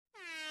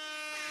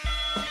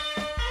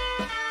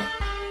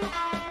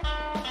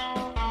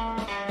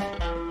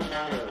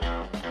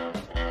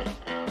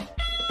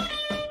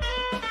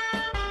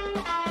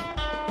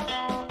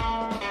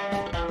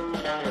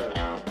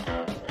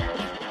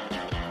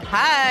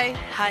Hi.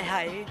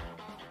 Hi.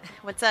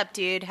 What's up,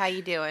 dude? How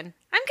you doing?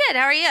 I'm good.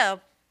 How are you?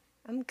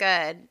 I'm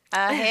good.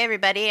 Hey,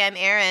 everybody. I'm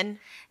Erin.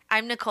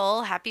 I'm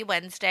Nicole. Happy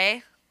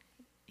Wednesday.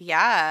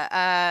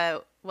 Yeah.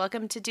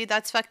 Welcome to Dude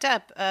That's Fucked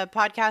Up, a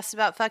podcast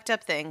about fucked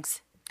up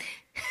things.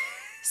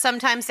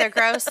 Sometimes they're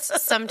gross.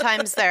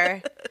 Sometimes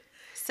they're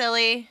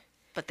silly.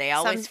 But they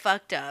always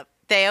fucked up.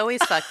 They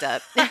always fucked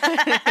up.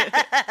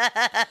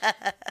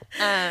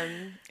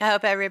 I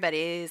hope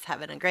everybody's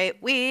having a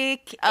great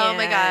week. Oh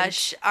my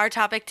gosh. Our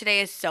topic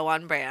today is so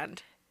on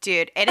brand.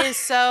 Dude, it is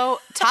so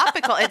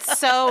topical. It's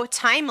so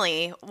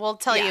timely. We'll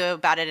tell you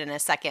about it in a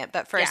second.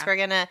 But first, we're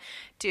going to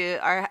do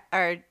our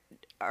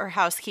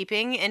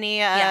housekeeping.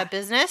 Any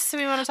business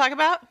we want to talk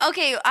about?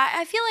 Okay.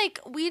 I feel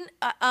like we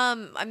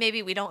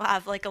maybe we don't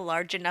have like a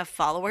large enough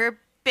follower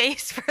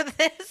base for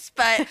this,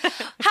 but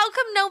how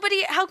come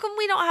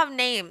we don't have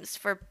names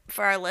for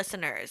our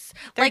listeners?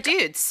 They're like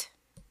dudes.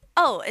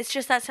 Oh, it's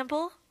just that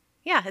simple?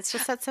 Yeah, it's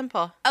just that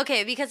simple.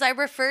 Okay, because I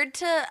referred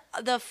to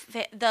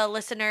the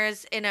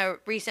listeners in a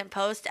recent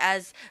post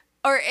as,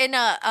 or in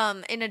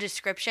a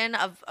description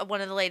of one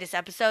of the latest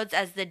episodes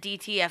as the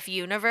DTF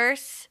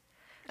universe.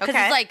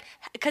 Okay.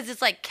 Because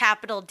it's like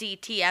capital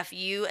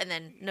DTFU and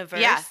then universe.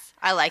 Yeah,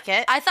 I like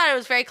it. I thought it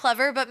was very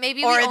clever, but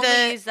maybe we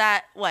only use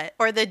that, what?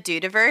 Or the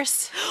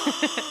Dudiverse.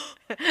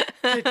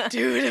 The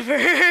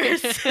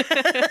Dudiverse.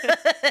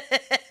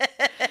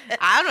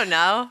 I don't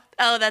know.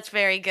 Oh, that's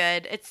very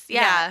good. Okay,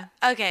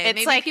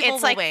 it's maybe people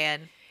will weigh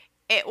in.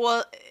 It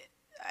will.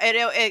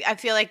 I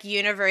feel like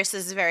universe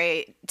is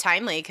very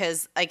timely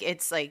because like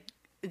it's like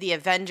the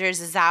Avengers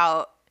is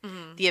out.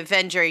 Mm-hmm. The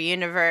Avenger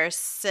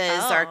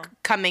universes are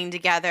coming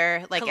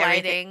together, like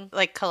colliding.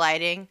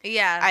 Colliding.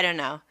 Yeah, I don't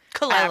know.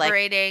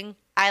 Collaborating.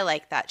 I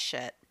like that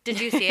shit. Did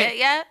you see it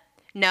yet?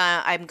 No,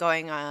 I'm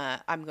going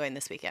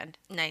this weekend.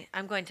 Nice.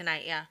 I'm going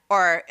tonight. Yeah.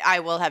 Or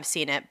I will have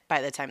seen it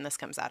by the time this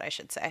comes out, I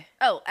should say.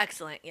 Oh,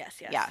 excellent. Yes.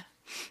 Yeah.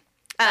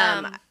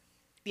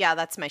 Yeah,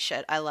 that's my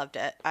shit. I loved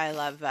it. I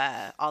love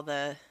all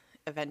the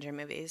Avenger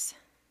movies.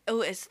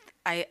 Oh,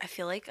 I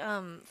feel like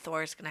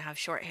Thor's gonna have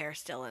short hair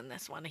still in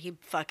this one. He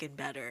fucking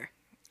better.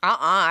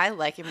 I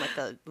like him with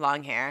the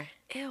long hair.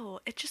 Ew,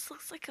 it just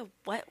looks like a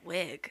wet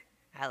wig.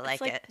 I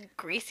like it's it.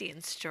 Greasy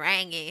and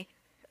strangy.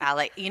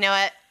 You know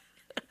what?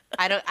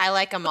 I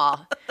like them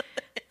all.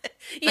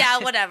 Yeah,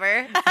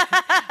 whatever.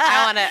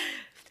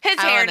 His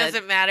hair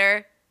doesn't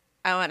matter.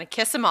 I want to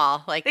kiss them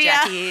all, like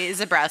Jackie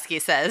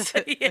Zabrowski says.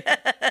 Yeah.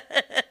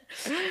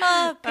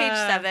 Oh, page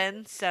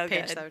 7. So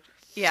page good. 7.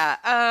 Yeah.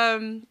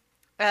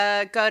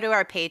 Go to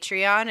our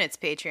Patreon. It's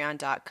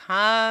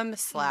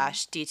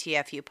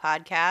patreon.com/DTFU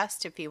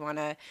podcast. If you want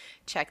to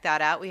check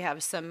that out, we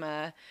have some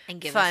and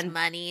give fun us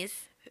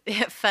monies.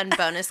 Fun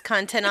bonus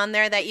content on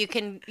there that you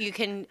can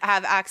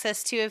have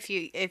access to if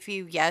you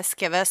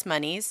give us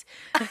monies.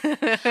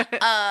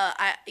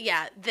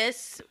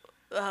 This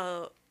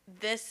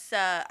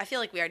I feel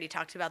like we already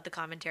talked about the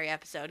commentary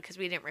episode because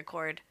we didn't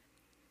record.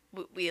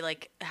 We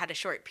like had a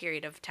short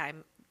period of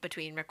time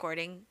between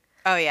recording.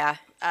 Oh yeah.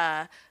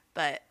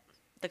 But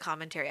the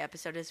commentary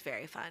episode is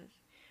very fun.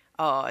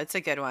 Oh, it's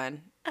a good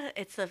one.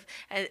 It's a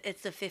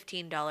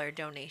 $15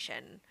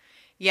 donation.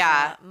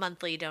 Yeah,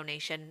 monthly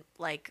donation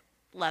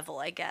level,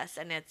 I guess,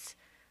 and it's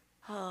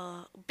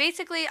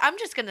basically I'm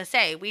just gonna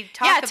say we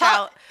talk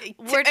about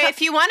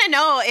if you want to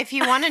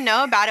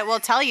know about it, we'll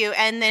tell you,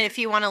 and then if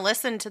you want to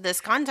listen to this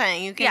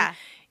content,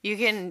 you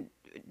can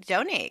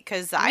donate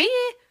because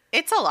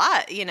it's a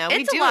lot, we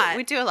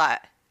do a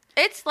lot.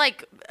 It's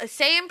like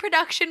same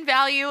production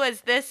value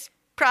as this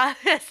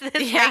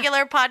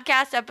regular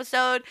podcast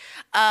episode,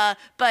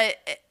 but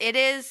it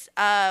is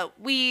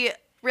we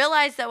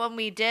realized that when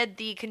we did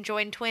the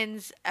Conjoined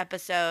Twins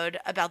episode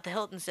about the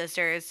Hilton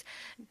sisters,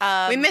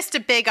 we missed a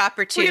big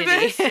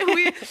opportunity.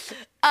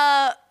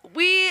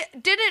 We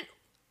didn't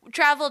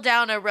travel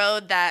down a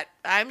road that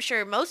I'm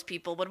sure most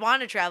people would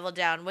want to travel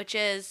down, which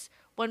is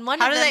when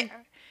one of them...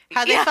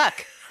 How they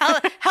fuck? How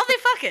they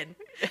fucking?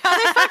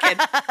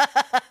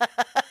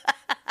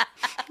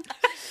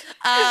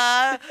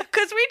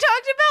 Because we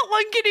talked about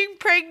one getting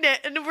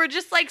pregnant, and we're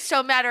just like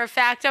so matter of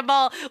fact. I'm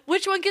all,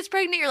 which one gets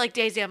pregnant? You're like,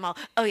 Daisy. I'm all,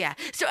 oh yeah.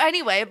 So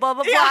anyway, blah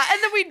blah blah.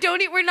 And then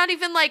we're not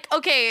even like,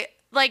 okay,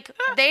 like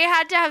they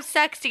had to have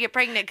sex to get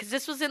pregnant because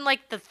this was in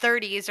like the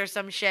 30s or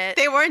some shit.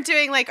 They weren't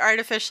doing like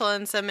artificial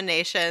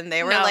insemination.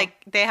 They were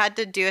they had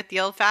to do it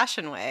the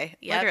old-fashioned way.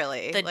 Yep.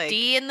 Literally, the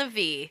D and the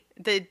V.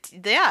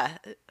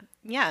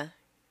 Yeah.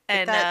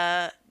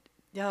 And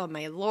oh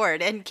my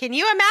Lord! And can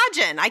you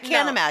imagine? I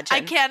can't imagine. I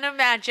can't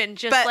imagine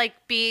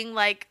being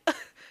like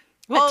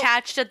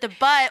attached at the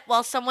butt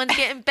while someone's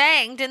getting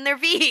banged in their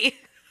V.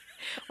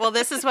 Well,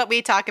 this is what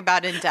we talk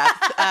about in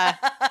depth.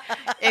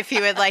 If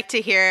you would like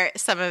to hear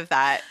some of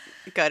that,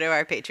 go to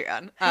our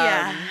Patreon.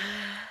 Yeah.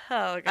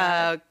 Oh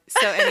God.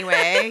 So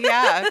anyway,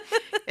 yeah,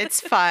 it's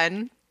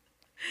fun.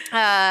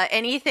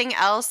 Anything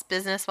else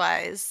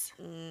business-wise?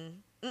 No.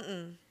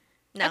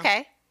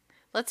 Okay.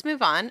 Let's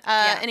move on.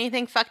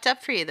 Anything fucked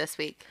up for you this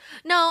week?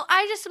 No,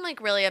 I just am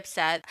like really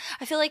upset.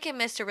 I feel like I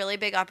missed a really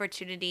big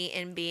opportunity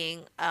in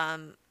being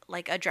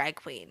like a drag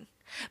queen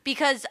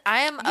because I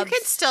am. You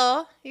can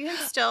still.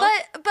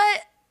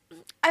 But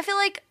I feel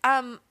like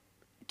I'm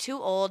too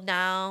old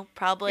now.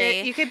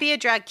 Probably. You could be a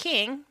drag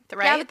king,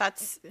 right?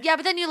 Yeah,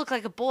 but then you look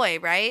like a boy,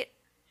 right?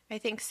 I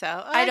think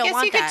so. I don't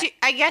want that.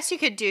 I guess you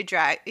could do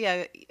drag.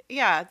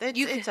 Yeah.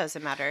 It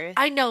doesn't matter.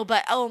 I know,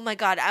 but oh my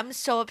god, I'm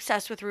so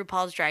obsessed with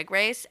RuPaul's Drag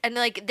Race, and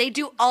like they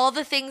do all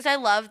the things I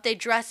love. They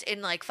dress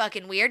in like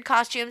fucking weird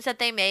costumes that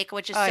they make,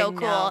 which is so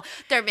cool.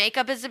 Their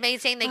makeup is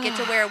amazing. They get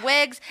to wear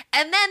wigs,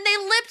 and then they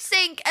lip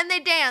sync and they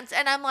dance,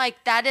 and I'm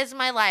like, that is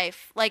my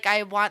life. Like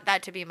I want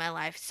that to be my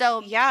life.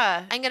 So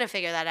yeah, I'm gonna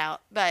figure that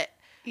out. But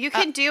you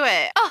can do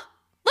it. Oh,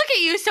 look at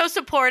you, so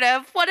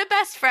supportive. What a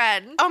best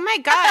friend. Oh my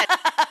god.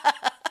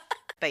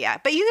 But yeah,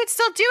 but you could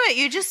still do it.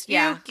 You just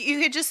you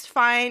could just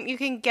find you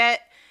can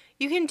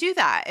do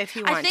that if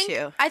you want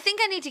to. I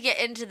think I need to get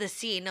into the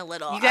scene a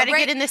little. You got to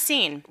get in the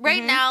scene.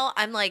 Right now,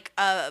 I'm like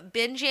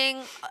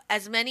binging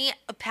as many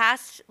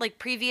past, like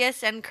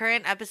previous and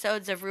current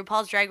episodes of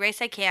RuPaul's Drag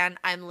Race I can.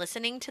 I'm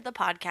listening to the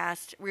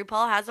podcast.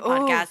 RuPaul has a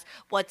podcast,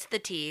 What's the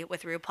Tea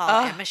with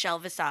RuPaul and Michelle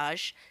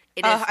Visage.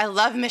 I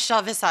love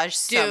Michelle Visage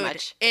so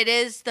much. It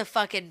is the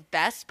fucking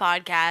best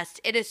podcast.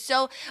 It is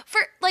so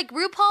like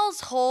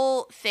RuPaul's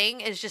whole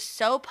thing is just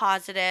so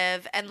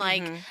positive and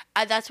like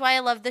that's why I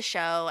love the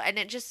show, and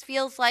it just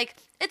feels like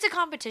it's a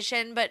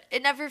competition, but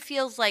it never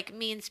feels like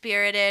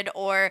mean-spirited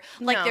or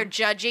like they're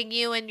judging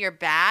you and you're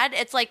bad.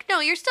 It's like,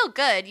 no, you're still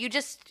good.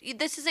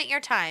 This isn't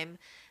your time.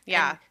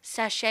 Yeah. And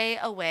sashay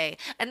away.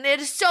 And it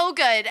is so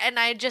good, and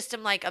I just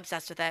am like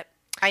obsessed with it.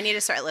 I need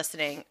to start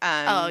listening.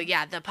 Oh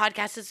yeah, the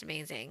podcast is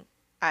amazing.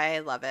 I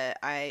love it.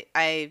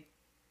 I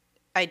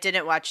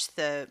didn't watch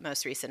the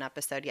most recent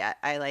episode yet.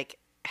 I like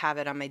have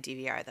it on my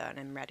DVR though, and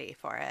I'm ready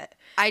for it.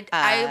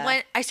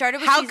 I started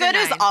with how season good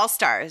 9. is All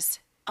Stars?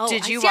 Oh,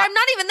 did you? I'm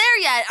not even there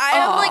yet. I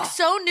am like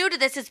so new to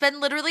this. It's been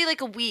literally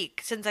like a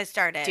week since I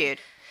started, dude.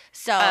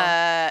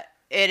 So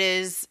it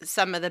is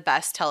some of the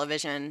best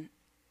television,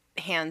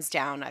 hands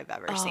down, I've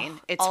ever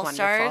seen. It's All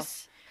wonderful.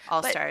 Stars?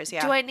 All Stars,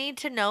 yeah. Do I need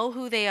to know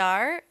who they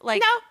are?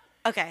 Like,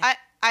 no. Okay.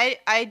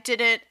 I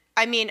didn't.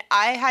 I mean,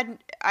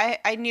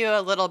 I knew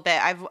a little bit.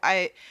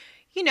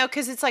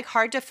 Because it's like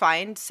hard to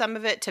find some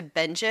of it to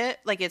binge it.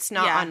 Like it's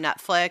not on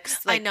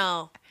Netflix. Like, I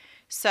know.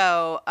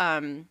 So,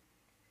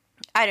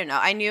 I don't know.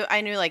 I knew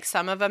like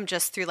some of them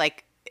just through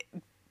like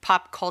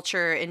pop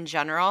culture in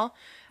general.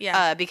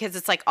 Yeah. Because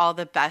it's like all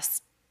the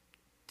best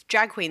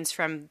drag queens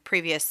from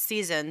previous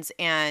seasons,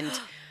 and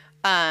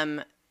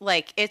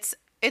like it's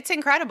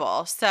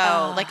incredible.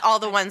 So like all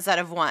the ones that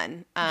have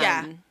won.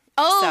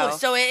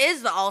 So it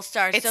is the All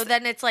Stars. So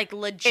then it's like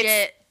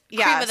legit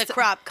cream of the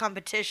crop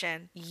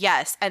competition.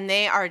 Yes, and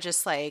they are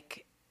just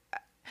like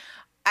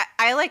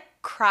I like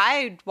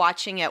cried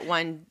watching it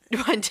one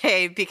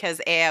day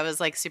because A, I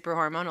was like super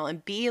hormonal,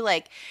 and B,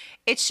 like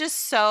it's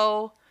just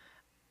so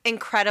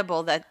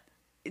incredible that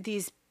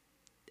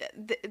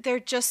they're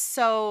just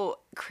so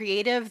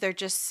creative. They're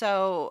just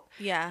so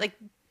like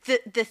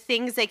the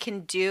things they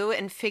can do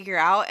and figure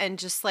out, and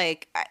just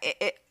like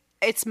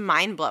it's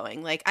mind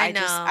blowing. Like I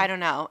don't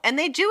know. And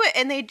they do it,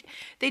 and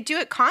they do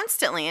it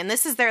constantly. And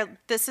this is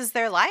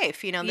their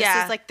life. You know, this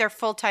is like their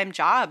full-time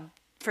job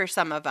for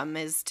some of them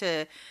is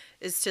to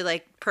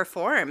like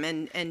perform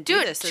and do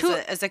this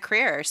as a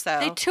career. So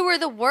they tour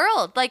the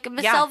world. Like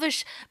Michelle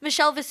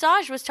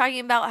Visage was talking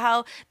about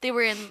how they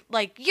were in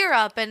like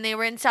Europe and they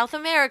were in South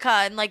America,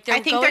 and like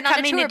they're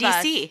coming to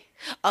DC.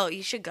 Oh,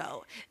 you should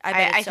go.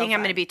 I think I'm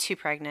going to be too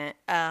pregnant.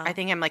 I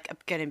think I'm like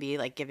going to be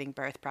like giving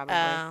birth probably.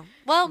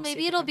 Well,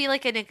 maybe it'll be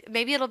like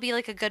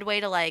a good way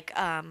to like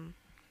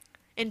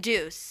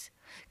induce.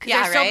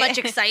 There's so much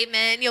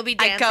excitement. You'll be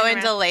dancing. I go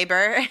into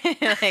labor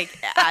like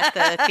at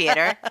the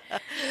theater.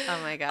 Oh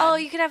my god. Oh,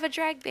 you could have a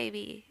drag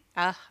baby.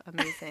 Oh,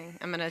 amazing.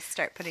 I'm going to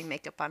start putting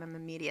makeup on him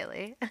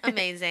immediately.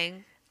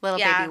 Amazing. Little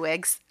baby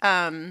wigs.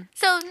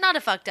 So not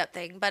a fucked up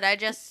thing, but I'm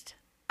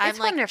like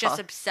wonderful.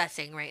 Just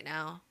obsessing right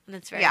now, and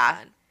it's very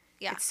fun.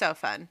 Yeah, it's so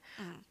fun.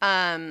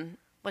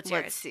 What's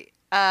yours?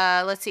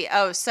 Let's see.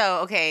 Oh, so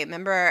okay.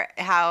 Remember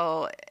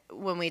how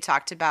when we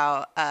talked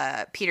about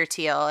Peter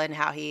Thiel and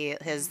how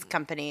his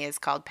company is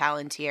called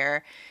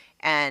Palantir,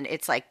 and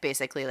it's like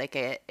basically like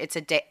it's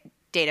a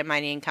data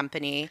mining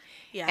company,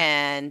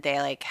 and they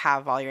like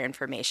have all your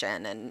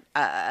information, and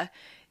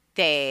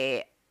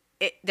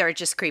they're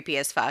just creepy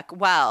as fuck.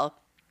 Well,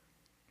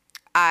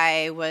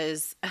 I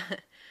was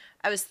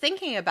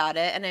thinking about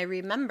it, and I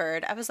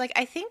remembered. I was like,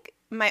 I think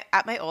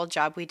at my old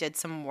job we did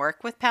some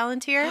work with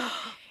Palantir,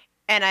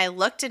 and I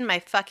looked in my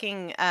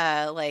fucking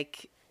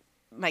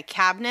my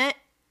cabinet,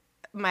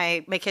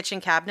 my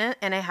kitchen cabinet,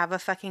 and I have a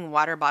fucking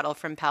water bottle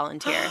from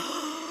Palantir,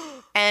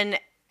 and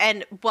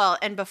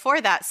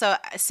before that, so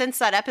since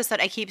that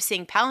episode, I keep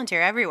seeing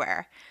Palantir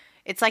everywhere.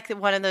 It's like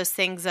one of those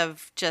things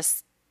of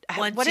just.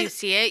 Once you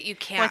see it, you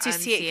can't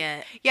unsee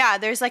it. Yeah,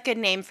 there's like a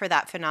name for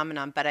that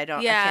phenomenon, but I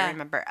can't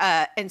remember.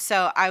 And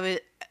so I was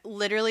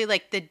literally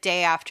like the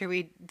day after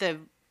we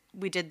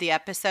did the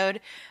episode,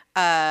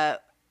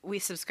 we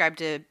subscribed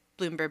to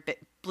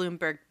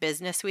Bloomberg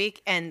Business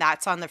Week, and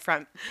that's on the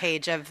front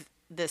page of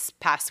this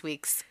past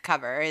week's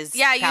cover is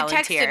Yeah, you Palantir.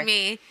 texted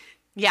me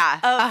Yeah.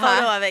 a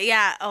photo of it.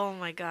 Yeah. Oh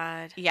my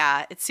God.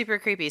 Yeah, it's super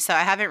creepy. So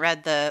I haven't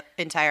read the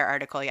entire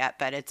article yet,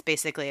 but it's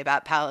basically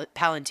about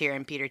Palantir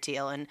and Peter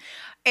Thiel, and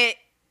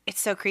it's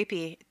so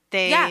creepy.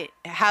 They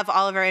have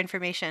all of our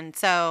information.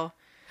 So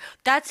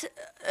that's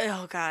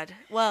oh God.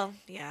 Well,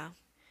 yeah.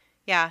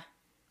 Yeah.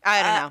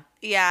 I don't know.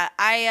 Yeah,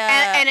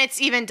 and it's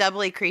even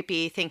doubly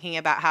creepy thinking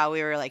about how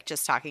we were like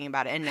just talking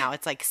about it, and now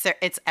it's like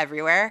it's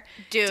everywhere,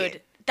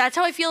 dude. That's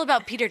how I feel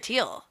about Peter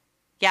Thiel.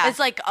 Yeah, it's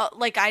like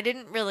I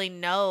didn't really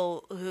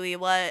know who he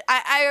was.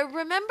 I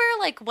remember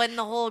like when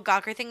the whole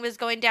Gawker thing was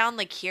going down,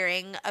 like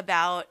hearing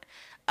about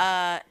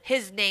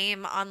his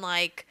name on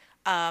like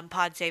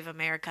Pod Save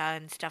America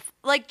and stuff,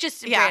 like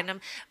just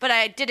random. But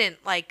I didn't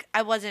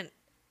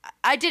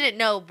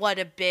know what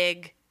a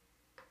big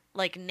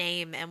like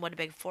name and what a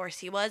big force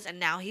he was, and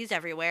now he's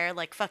everywhere.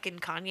 Like fucking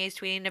Kanye's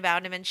tweeting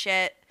about him and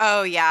shit.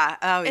 Oh yeah,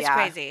 it's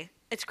crazy.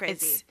 It's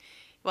crazy.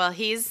 Well,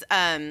 he's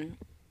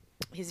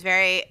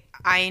very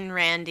Ayn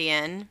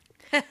Randian,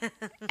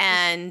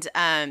 and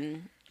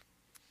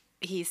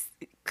he's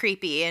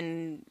creepy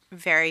and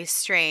very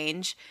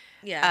strange.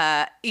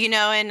 Yeah. In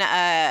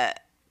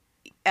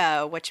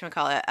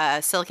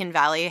whatchamacallit, Silicon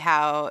Valley,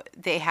 how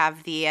they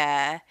have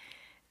the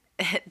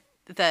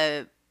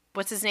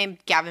what's his name?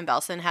 Gavin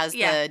Belson has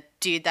the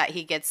dude that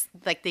he gets,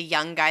 like the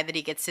young guy that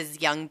he gets his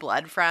young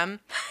blood from,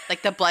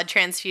 like the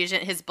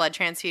his blood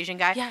transfusion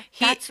guy. Yeah,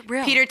 that's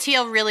real. Peter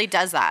Thiel really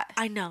does that.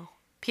 I know.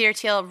 Peter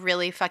Thiel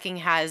really fucking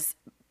has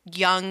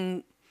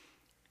young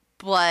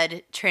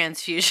blood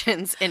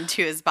transfusions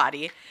into his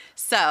body.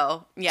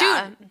 So,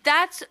 yeah. Dude,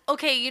 that's,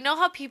 okay, you know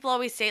how people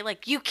always say,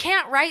 like, you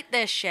can't write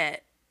this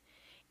shit?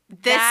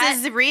 This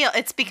is real.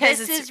 It's because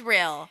this is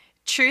real.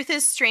 Truth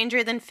is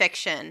stranger than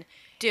fiction.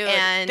 Dude,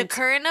 the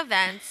current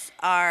events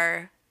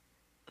are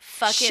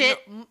fucking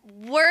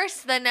worse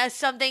than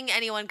something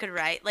anyone could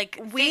write.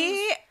 Like,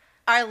 we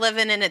are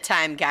living in a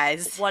time,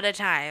 guys. What a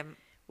time.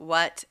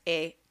 What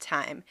a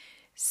time.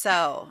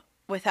 So,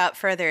 without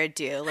further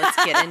ado, let's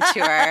get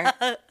into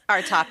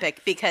our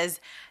topic, because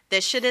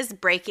this shit is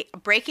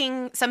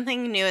breaking.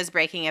 Something new is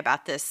breaking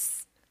about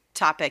this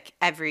topic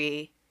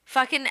every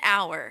fucking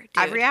hour,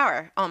 dude. Every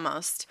hour,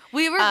 almost.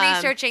 We were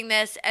researching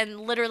this, and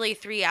literally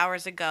 3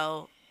 hours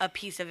ago, a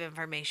piece of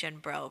information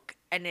broke,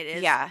 and it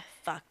is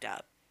fucked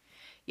up.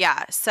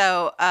 Yeah,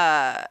 so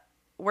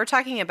we're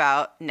talking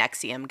about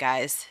Nexium,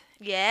 guys.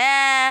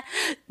 Yeah.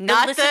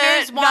 The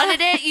listeners wanted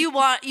it.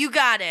 You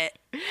got it.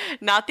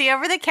 Not the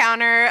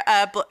over-the-counter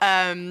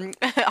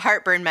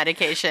heartburn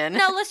medication.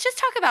 No, let's just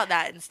talk about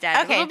that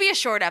instead. Okay. It'll be a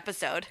short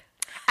episode.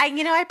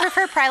 I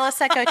prefer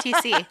Prilosec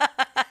OTC.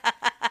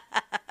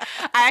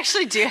 I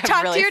actually do have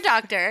Talk to your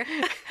doctor.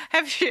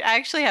 I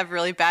actually have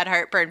really bad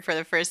heartburn for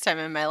the first time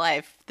in my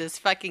life. This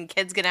fucking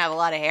kid's gonna have a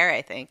lot of hair,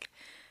 I think.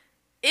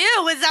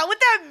 Ew, is that what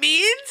that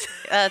means?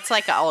 It's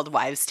like an old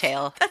wives'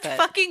 tale. That's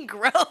fucking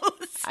gross.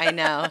 I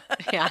know.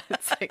 Yeah,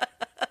 it's like,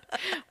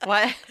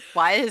 what?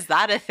 Why is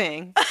that a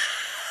thing?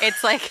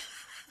 It's like,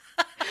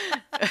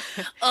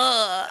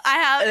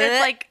 I've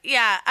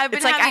been.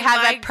 It's like I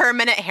have a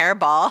permanent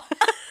hairball.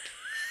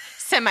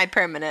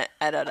 Semi-permanent.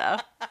 I don't know.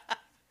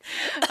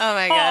 Oh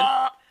my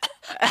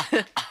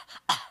god.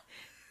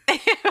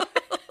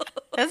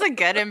 That's a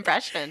good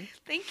impression.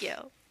 Thank you.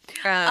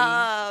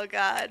 Oh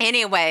god.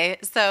 Anyway,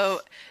 so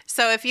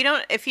if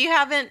you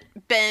haven't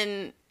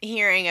been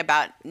hearing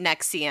about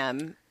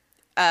Nexium,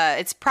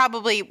 it's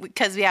probably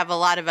because we have a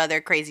lot of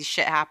other crazy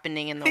shit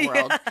happening in the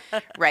world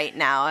right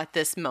now at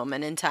this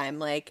moment in time.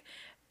 Like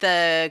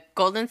the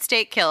Golden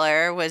State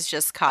Killer was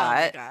just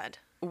caught,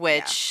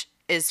 which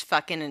is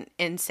fucking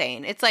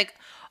insane. It's like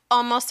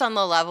almost on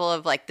the level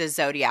of like the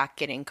Zodiac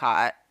getting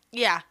caught.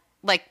 Yeah.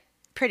 Like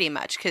pretty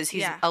much, because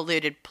he's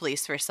eluded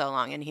police for so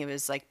long, and he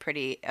was like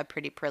a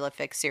pretty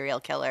prolific serial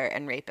killer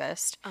and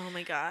rapist. Oh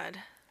my god.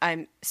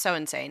 I'm so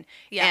insane.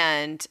 Yeah.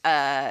 And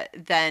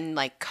then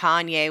like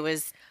Kanye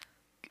was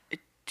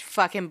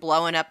fucking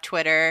blowing up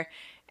Twitter,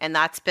 and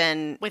that's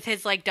been with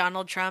his like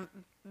Donald Trump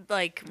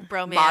like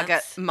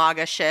bromance.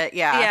 MAGA shit.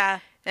 Yeah. Yeah.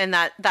 And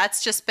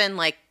that's just been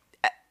like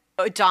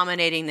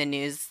dominating the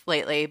news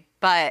lately,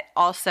 but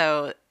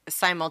also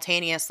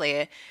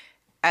simultaneously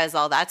as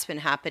all that's been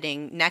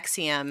happening,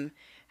 Nexium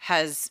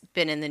has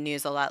been in the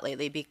news a lot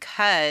lately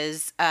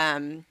because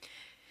some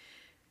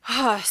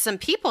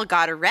people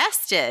got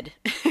arrested.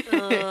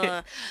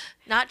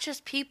 Not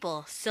just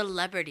people,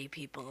 celebrity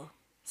people.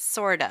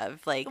 Sort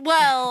of. Like,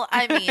 well,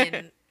 I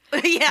mean,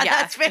 yeah,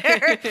 that's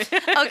fair.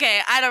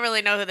 Okay, I don't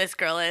really know who this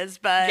girl is,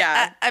 but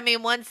I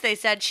mean, once they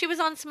said she was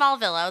on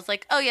Smallville, I was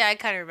like, oh yeah, I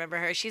kind of remember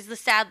her. She's the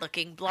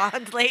sad-looking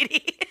blonde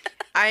lady.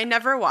 I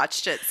never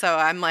watched it, so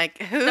I'm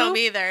like, who? No,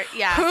 me either.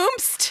 Yeah.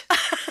 Whomst?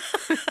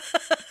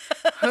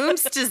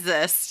 Whomst is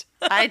this?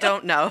 I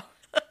don't know.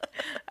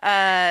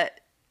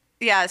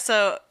 Yeah,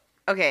 so,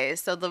 okay,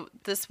 so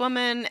this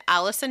woman,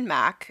 Allison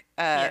Mack,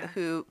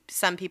 who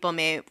some people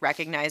may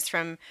recognize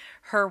from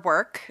her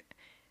work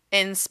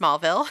in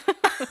Smallville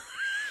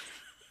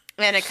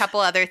and a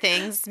couple other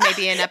things,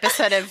 maybe an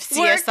episode of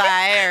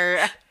CSI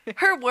or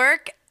her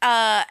work,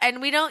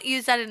 and we don't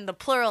use that in the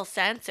plural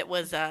sense. It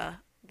was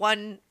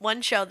one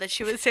show that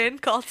she was in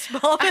called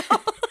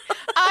Smallville.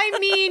 I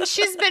mean,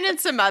 she's been in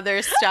some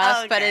other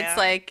stuff, but it's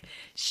like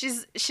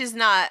she's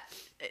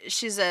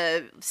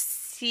a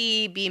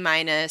C/B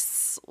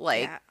minus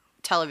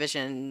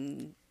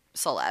television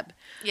celeb.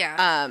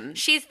 Yeah.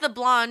 She's the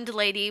blonde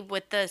lady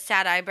with the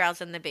sad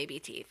eyebrows and the baby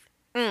teeth.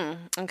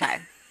 Okay.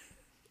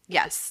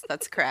 Yes,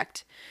 that's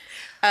correct.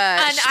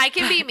 And I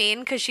can be mean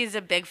because she's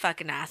a big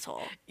fucking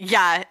asshole.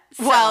 Yeah.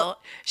 Well,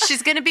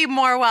 she's going to be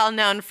more well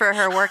known for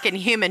her work in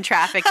human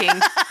trafficking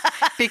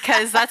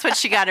because that's what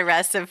she got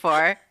arrested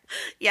for.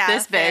 Yeah.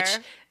 This bitch.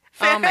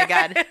 Fair. Oh my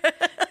God.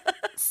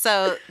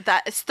 So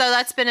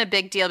that's been a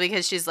big deal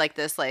because she's like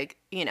this, like,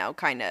 you know,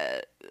 kind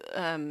of,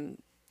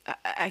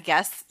 I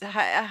guess,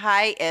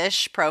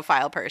 high-ish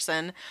profile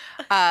person.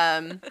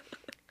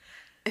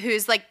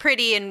 Who's like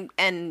pretty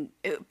and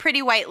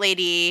pretty white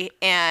lady,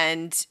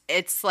 and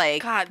it's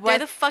like, God, they're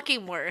the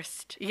fucking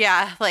worst.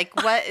 Yeah, like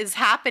what is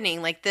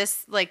happening? Like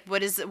this, like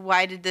what is?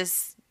 Why did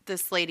this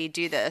lady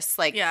do this?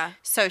 Like, yeah.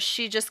 So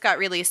she just got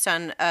released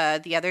on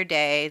the other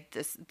day.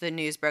 The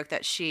news broke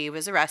that she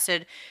was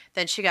arrested.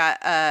 Then she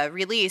got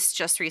released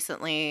just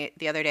recently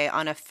the other day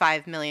on a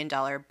 $5 million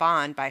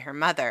bond by her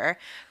mother.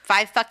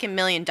 $5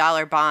 million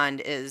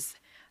bond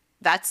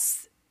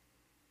that's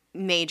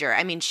major.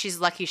 I mean, she's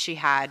lucky she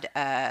had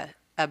a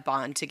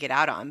bond to get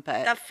out on,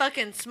 but that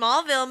fucking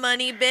Smallville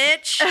money,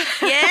 bitch.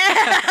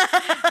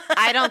 Yeah.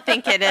 I don't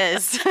think it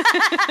is.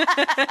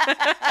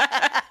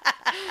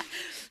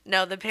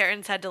 No, the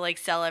parents had to like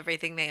sell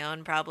everything they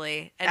own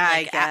probably and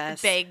I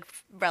guess beg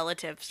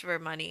relatives for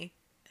money.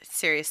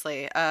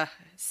 Seriously,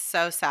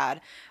 so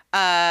sad.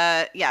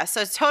 Yeah, so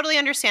it's totally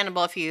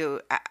understandable if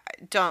you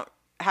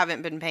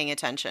haven't been paying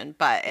attention,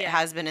 but it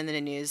has been in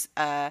the news.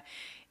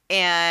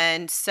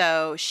 And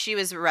so she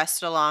was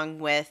arrested along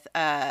with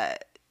the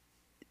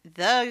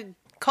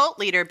cult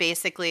leader,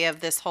 basically, of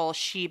this whole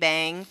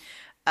shebang,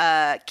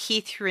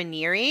 Keith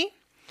Raniere.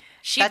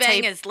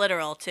 Shebang is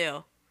literal,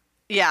 too.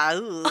 Yeah,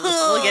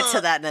 we'll get to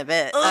that in a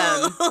bit.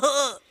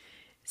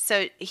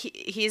 So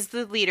he's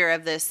the leader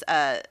of this.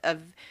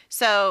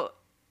 So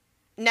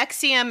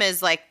Nexium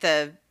is like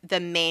the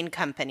main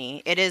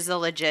company. It is a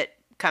legit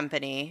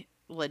company,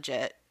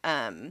 but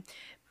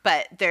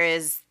there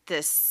is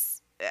this.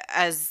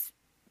 As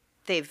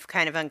they've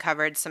kind of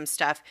uncovered some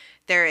stuff,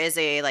 there is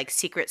a like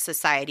secret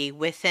society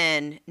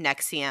within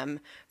Nexium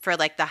for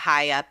like the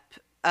higher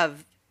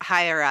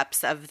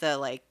ups of the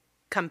like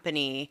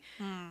company,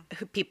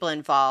 people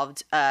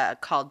involved,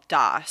 called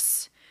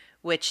DOS,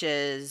 which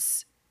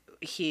is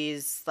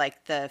he's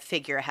like the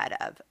figurehead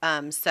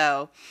of.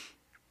 So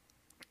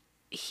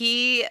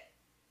he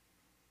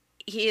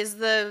is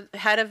the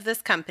head of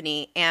this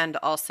company and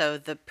also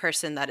the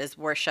person that is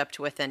worshipped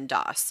within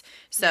DOS.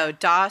 So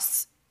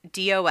DOS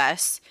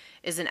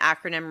is an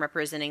acronym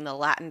representing the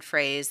Latin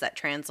phrase that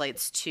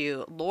translates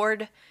to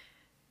Lord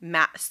 /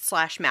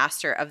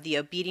 Master of the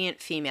Obedient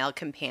Female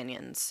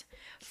Companions.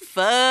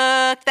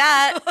 Fuck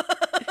that.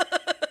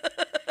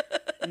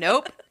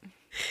 Nope.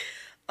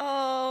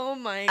 Oh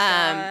my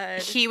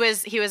God. He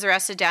was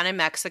arrested down in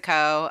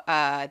Mexico.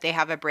 They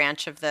have a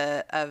branch of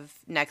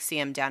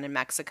Nexium down in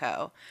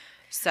Mexico.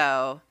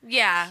 So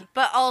yeah,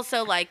 but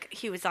also like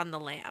he was on the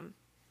lam.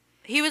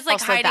 He was like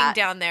hiding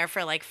down there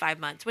for like 5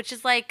 months, which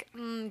is like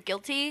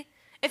guilty.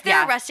 If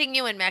they're arresting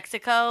you in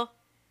Mexico,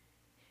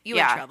 you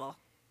in trouble.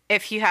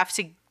 If you have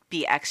to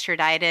be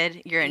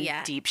extradited, you're in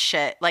deep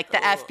shit. Like the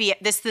FBI.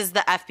 This is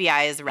the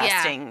FBI is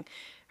arresting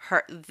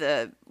her.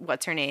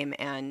 What's her name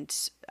and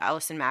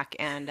Allison Mack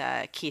and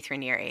Keith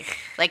Raniere.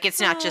 Like it's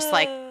not just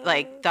like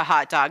the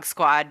hot dog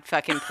squad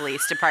fucking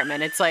police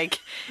department. It's like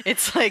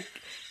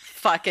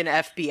fucking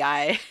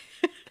FBI.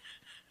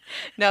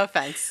 No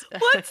offense.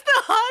 What's the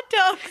hot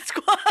dog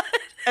squad?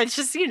 It's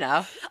just, you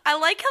know. I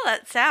like how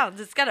that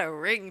sounds. It's got a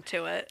ring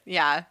to it.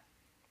 Yeah.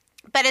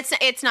 But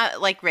it's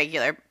not like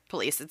regular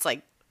police. It's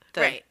like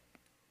the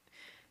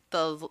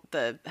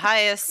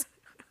highest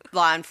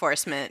law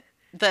enforcement.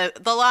 The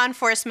law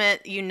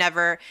enforcement, you don't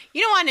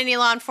want any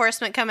law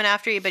enforcement coming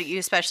after you, but you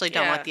especially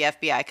don't want the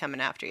FBI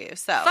coming after you.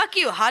 So fuck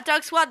you, hot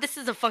dog squad. This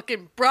is a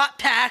fucking brat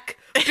pack,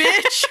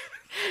 bitch.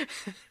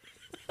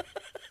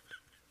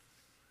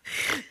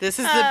 This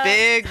is the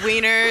big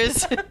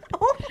wieners.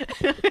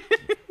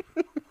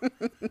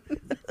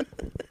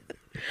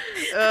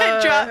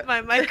 I dropped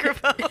my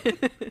microphone.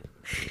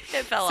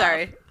 It fell off.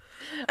 Sorry.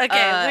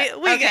 Okay,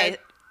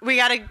 we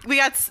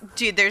got,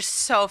 dude, there's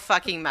so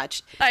fucking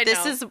much. I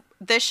know.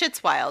 This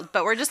shit's wild,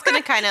 but we're just going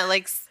to kind of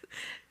like,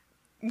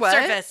 what?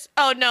 Surface.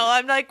 Oh no,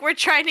 I'm like, we're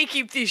trying to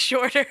keep these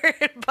shorter,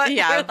 but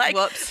we're like,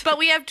 whoops. But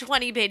we have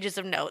 20 pages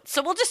of notes,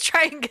 so we'll just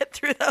try and get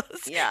through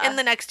those in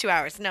the next 2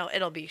 hours. No,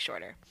 it'll be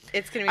shorter.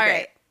 It's going to be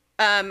great.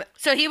 Right.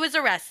 So he was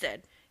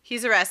arrested.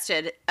 He's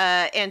arrested.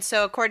 And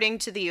so according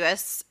to the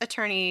U.S.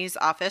 Attorney's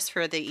Office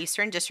for the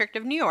Eastern District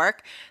of New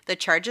York, the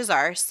charges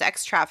are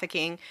sex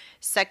trafficking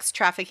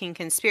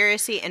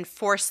conspiracy, and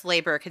forced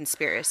labor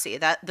conspiracy.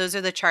 Those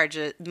are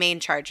the main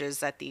charges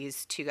that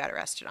these two got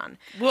arrested on.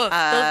 Woof.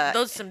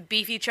 Those some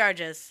beefy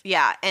charges.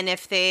 Yeah. And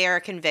if they are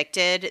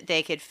convicted,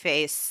 they could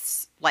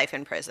face life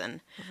in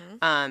prison.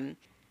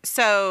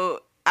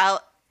 So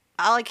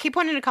I'll keep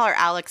wanting to call her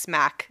Alex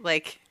Mack.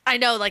 Like, I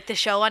know, like the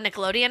show on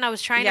Nickelodeon. I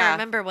was trying to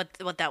remember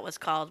what that was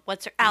called.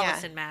 What's her?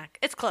 Allison Mack.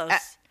 It's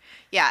close.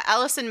 Yeah,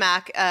 Allison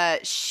Mack.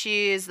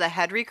 She's the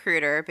head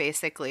recruiter.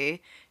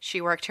 Basically, she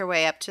worked her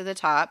way up to the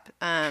top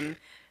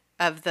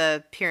of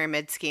the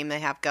pyramid scheme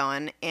they have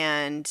going,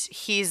 and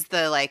he's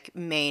the like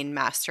main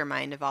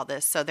mastermind of all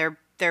this. So they're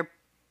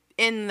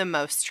in the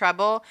most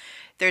trouble.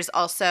 There's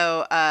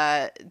also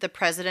the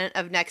president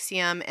of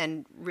Nexium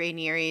and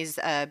Rainieri's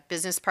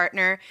business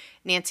partner,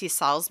 Nancy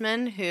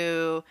Salzman,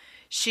 who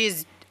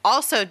she's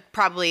also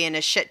probably in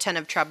a shit ton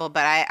of trouble,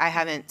 but I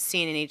haven't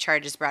seen any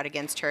charges brought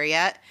against her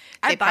yet.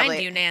 I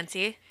bind you,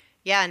 Nancy.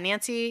 Yeah,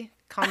 Nancy,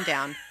 calm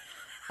down.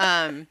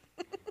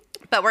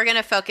 But we're going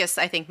to focus,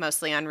 I think,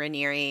 mostly on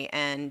Rainieri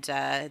and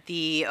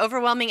the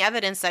overwhelming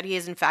evidence that he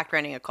is, in fact,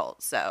 running a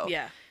cult. So,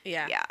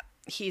 yeah,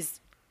 he's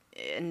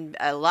in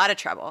a lot of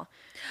trouble.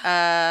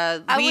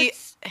 Sorry.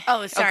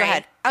 Oh, go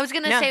ahead. I was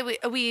going to say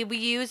we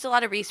used a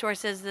lot of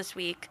resources this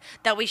week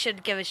that we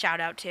should give a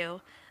shout out to.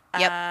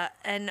 Yep.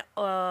 And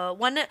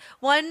one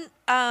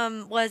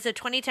was a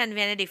 2010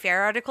 Vanity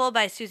Fair article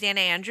by Susanna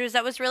Andrews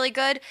that was really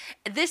good.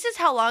 This is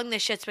how long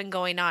this shit's been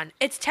going on.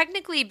 It's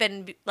technically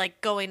been like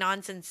going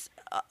on since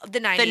the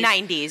 90s. The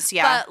 90s,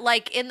 yeah. But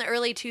like in the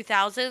early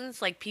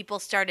 2000s, like people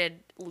started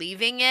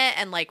leaving it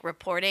and like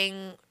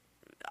reporting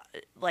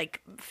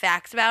like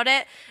facts about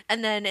it.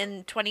 And then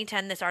in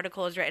 2010, this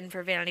article was written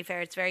for Vanity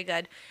Fair. It's very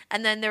good.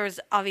 And then there was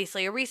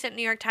obviously a recent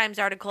New York Times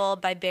article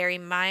by Barry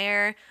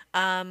Meyer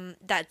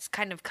that's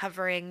kind of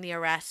covering the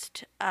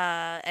arrest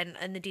and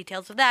the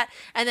details of that.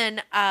 And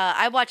then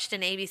I watched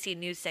an ABC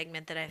News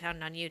segment that I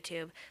found on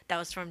YouTube that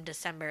was from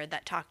December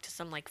that talked to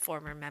some like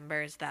former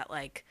members that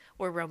like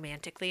were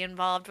romantically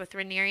involved with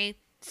Raniere.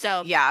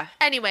 So, yeah.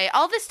 Anyway,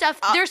 all this stuff,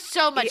 there's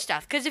so much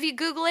stuff. Because if you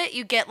Google it,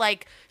 you get,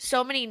 like,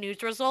 so many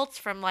news results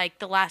from, like,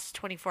 the last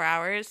 24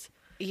 hours.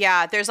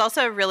 Yeah, there's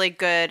also a really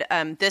good,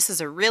 this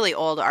is a really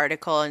old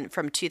article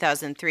from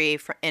 2003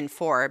 in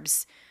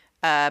Forbes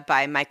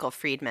by Michael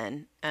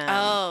Friedman.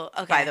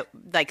 Okay.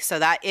 So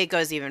that, it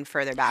goes even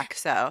further back,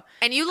 so.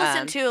 And you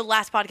listened to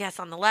Last Podcast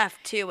on the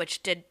Left, too,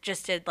 which did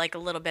like, a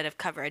little bit of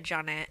coverage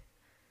on it.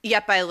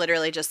 Yep, I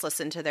literally just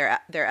listened to their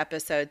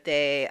episode.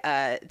 They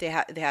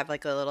have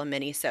like a little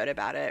mini-sode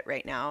about it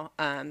right now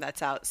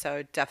that's out.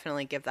 So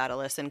definitely give that a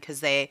listen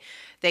because they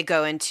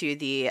go into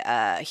the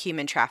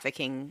human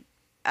trafficking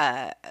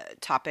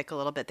topic a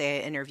little bit.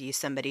 They interview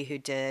somebody who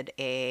did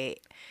a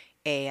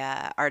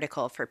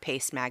article for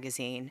Paste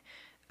magazine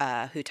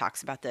who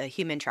talks about the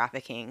human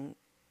trafficking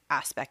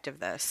aspect of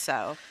this.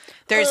 So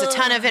there's a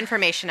ton of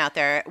information out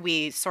there.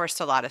 We sourced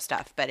a lot of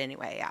stuff, but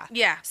anyway,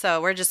 yeah.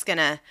 So we're just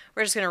gonna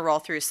roll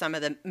through some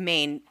of the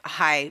main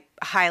high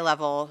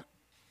level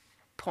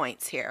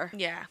points here.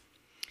 Yeah.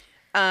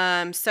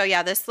 So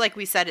yeah, this, like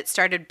we said, it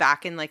started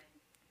back in like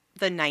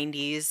the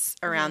 90s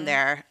around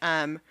there.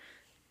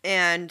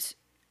 And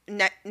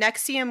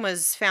Nexium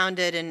was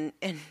founded and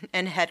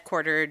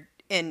headquartered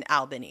in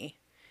Albany,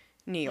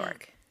 New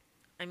York.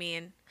 I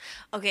mean,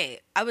 okay,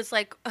 I was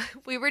like,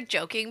 we were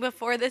joking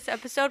before this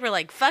episode. We're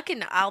like,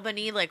 fucking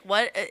Albany, like,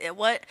 what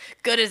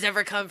good has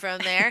ever come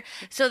from there?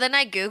 So then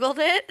I Googled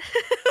it.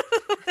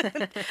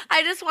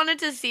 I just wanted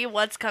to see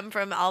what's come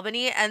from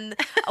Albany, and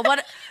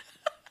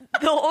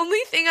the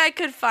only thing I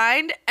could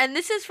find, and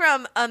this is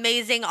from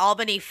Amazing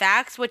Albany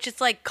Facts, which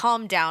is like,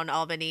 calm down,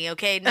 Albany,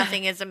 okay?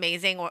 Nothing is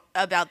amazing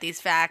about these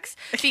facts,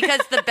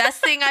 because the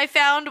best thing I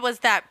found was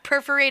that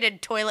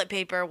perforated toilet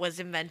paper was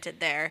invented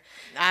there.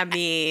 I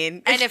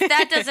mean. And if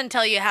that doesn't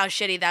tell you how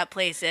shitty that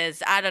place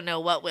is, I don't know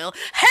what will.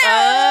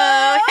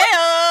 Oh,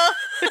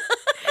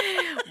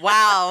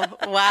 Wow.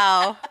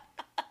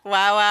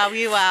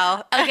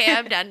 Okay,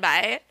 I'm done.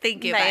 Bye.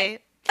 Thank you. Bye.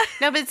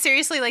 No, but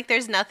seriously, like,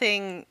 there's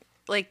nothing,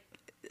 like,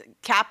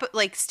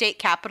 state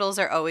capitals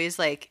are always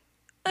like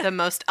the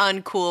most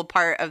uncool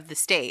part of the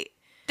state.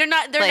 They're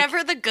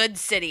never the good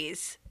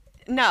cities.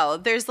 No,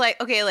 there's like,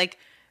 okay, like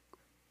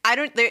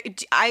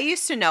I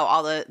used to know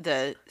all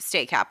the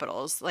state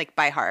capitals like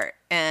by heart,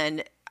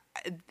 and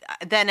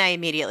then I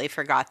immediately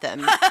forgot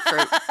them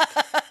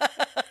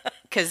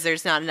because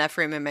there's not enough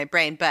room in my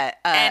brain. But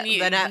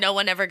no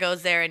one ever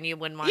goes there, and you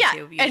wouldn't want to.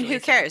 Usually, and who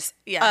cares? So.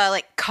 Yeah,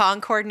 like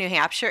Concord, New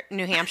Hampshire,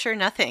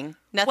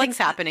 nothing's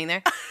happening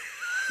there.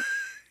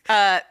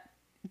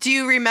 Do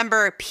you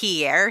remember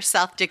Pierre,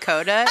 South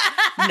Dakota?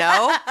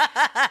 No?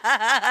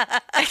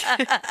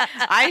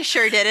 I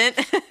sure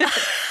didn't.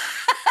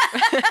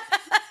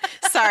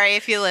 Sorry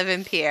if you live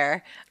in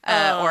Pierre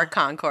or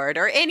Concord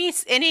or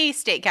any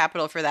state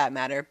capital for that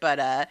matter.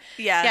 But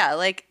yeah,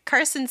 like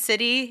Carson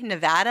City,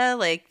 Nevada,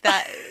 like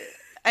that.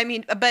 I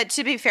mean, but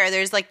to be fair,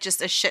 there's like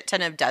just a shit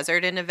ton of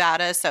desert in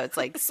Nevada, so it's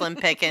like slim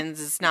pickings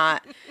is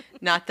not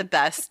the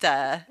best.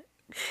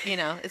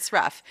 It's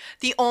rough.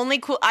 The only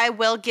cool, I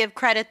will give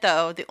credit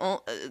though.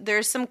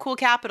 There's some cool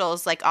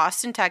capitals like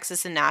Austin,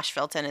 Texas, and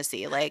Nashville,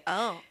 Tennessee. Like,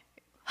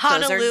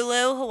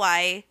 Honolulu,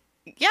 Hawaii.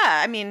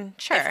 Yeah, I mean,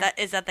 sure.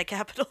 Is that the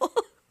capital?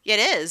 It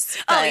is.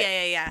 Oh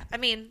yeah. I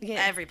mean,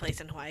 every place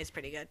in Hawaii is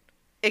pretty good.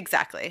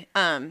 Exactly.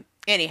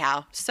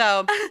 Anyhow,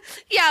 so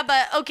yeah,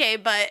 but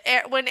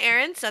when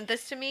Aaron sent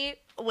this to me,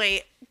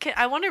 wait,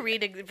 I want to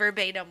read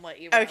verbatim what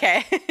you wrote.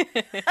 Okay.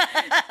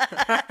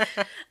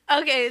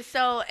 Okay,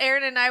 so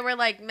Aaron and I were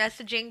like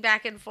messaging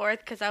back and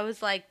forth because I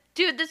was like,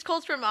 dude, this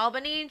Cole's from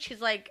Albany, and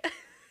she's like,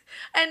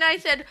 and I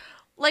said,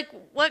 like,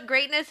 what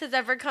greatness has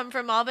ever come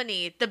from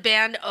Albany? The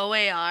band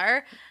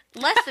OAR.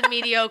 Less than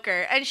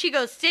mediocre. And she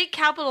goes, state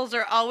capitals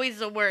are always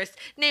the worst.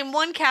 Name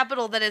one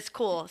capital that is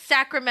cool.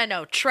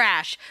 Sacramento,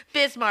 trash.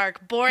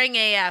 Bismarck, boring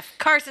AF.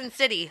 Carson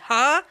City,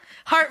 huh?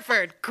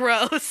 Hartford,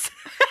 gross.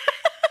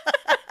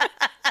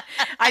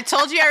 I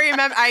told you I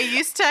remember. I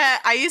used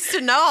to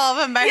know all of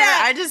them by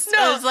heart.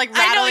 I was like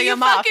rattling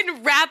them off. I know, you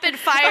fucking rapid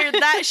fired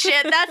that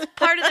shit. That's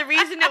part of the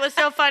reason it was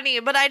so funny.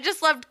 But I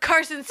just loved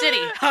Carson City,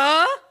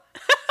 huh?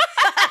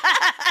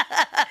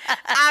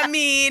 I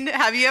mean,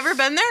 have you ever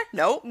been there?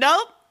 Nope.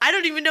 I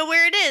don't even know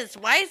where it is.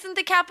 Why isn't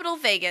the capital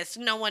Vegas?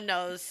 No one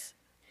knows.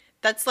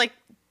 That's like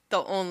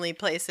the only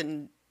place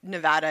in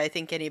Nevada I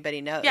think anybody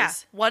knows. Yeah.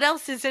 What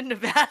else is in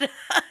Nevada?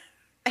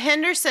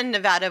 Henderson,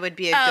 Nevada would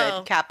be a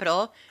good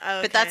capital.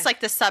 Okay. But that's like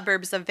the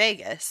suburbs of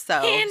Vegas.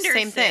 So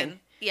same thing.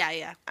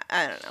 Yeah.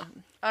 I don't know.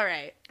 All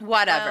right.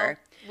 Whatever.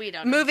 Well, we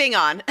don't know. Moving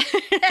on.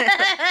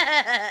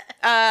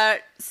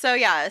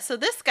 So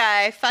this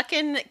guy,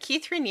 fucking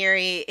Keith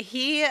Raniere,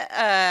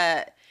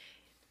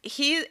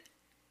 he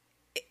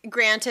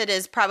granted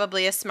is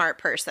probably a smart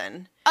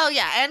person. Oh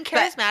yeah, and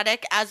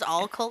charismatic, as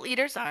all cult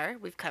leaders are.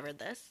 We've covered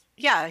this.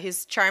 Yeah,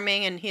 he's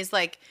charming, and he's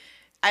like,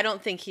 I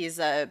don't think he's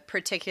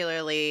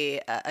particularly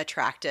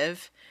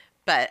attractive,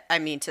 but I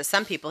mean, to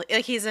some people,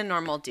 like, he's a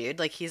normal dude.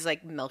 Like, he's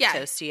like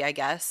milquetoasty, I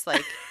guess.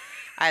 Like,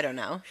 I don't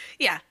know.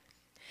 Yeah,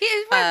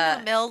 he's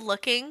mill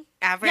looking,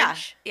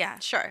 average. Yeah,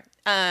 sure.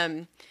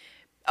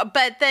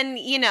 But then,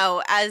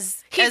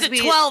 as he's a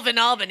 12 in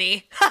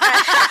Albany.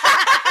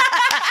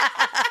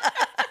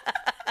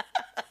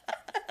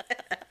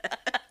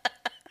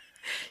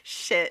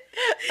 Shit.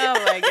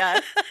 Oh my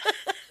god.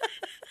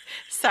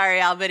 Sorry,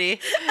 Albany.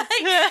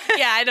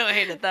 Yeah, I don't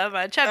hate it that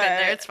much. I've been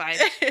there. It's fine.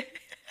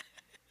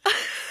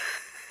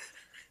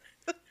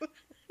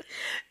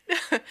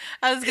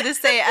 I was gonna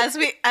say,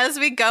 as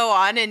we go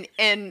on,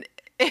 and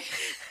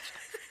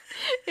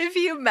if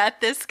you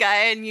met this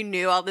guy and you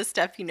knew all the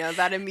stuff you know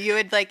about him, you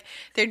would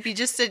there'd be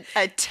just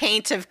a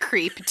taint of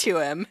creep to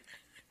him.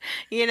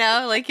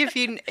 Like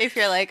if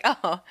you're like,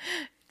 oh,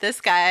 this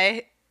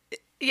guy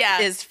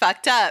is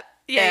fucked up.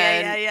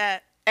 Yeah.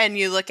 And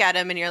you look at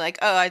him and you're like,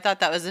 oh, I thought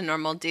that was a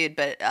normal dude,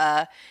 but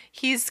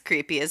he's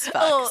creepy as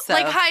fuck. Oh, so.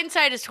 Like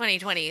hindsight is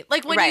 20/20.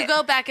 Like when you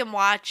go back and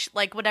watch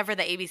like whatever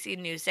the ABC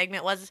News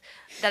segment was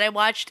that I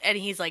watched, and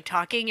he's like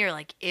talking, you're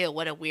like, ew,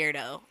 what a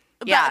weirdo.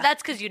 Yeah, but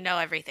that's because you know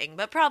everything,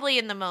 but probably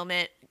in the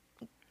moment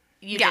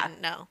you didn't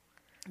know.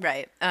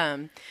 Right.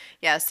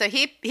 Yeah. So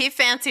he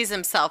fancies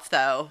himself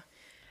though.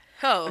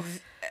 Oh.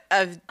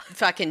 A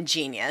fucking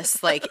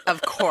genius. Like,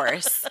 of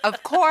course.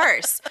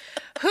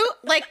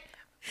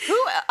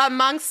 Who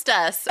amongst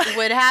us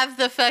would have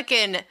the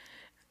fucking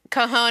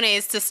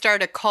cojones to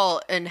start a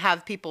cult and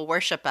have people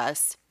worship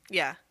us?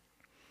 Yeah.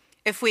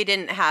 If we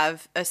didn't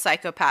have a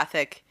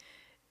psychopathic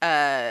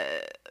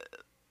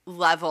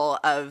level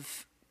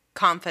of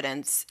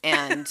confidence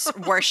and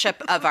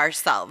worship of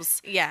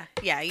ourselves. Yeah.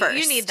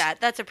 You need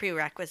that. That's a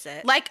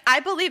prerequisite. Like,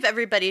 I believe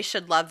everybody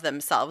should love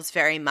themselves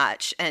very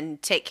much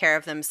and take care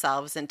of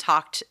themselves and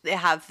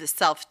have the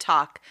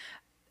self-talk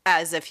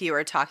as if you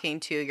were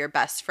talking to your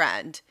best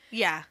friend.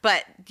 Yeah.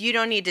 But you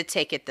don't need to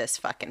take it this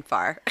fucking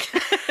far.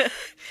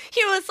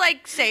 He was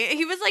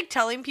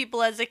telling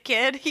people as a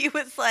kid, he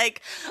was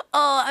like,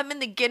 oh, I'm in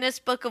the Guinness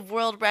Book of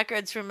World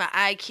Records for my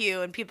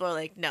IQ. And people are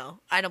like, no,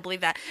 I don't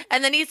believe that.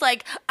 And then he's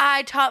like,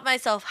 I taught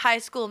myself high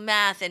school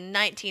math in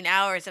 19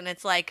 hours. And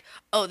it's like,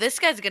 oh, this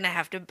guy's going to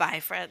have to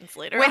buy friends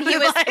later. When he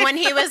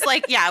was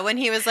like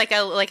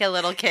a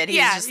little kid, he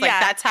was just like,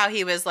 that's how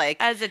he was like.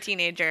 As a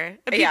teenager.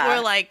 And people were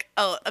like,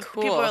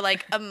 cool. People were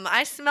like,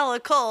 I smell a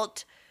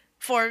cult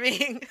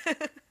forming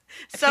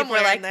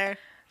somewhere in there.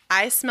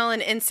 I smell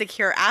an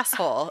insecure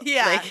asshole.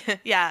 Yeah.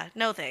 Yeah.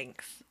 No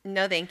thanks.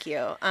 No, thank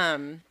you.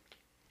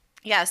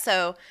 Yeah.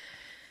 So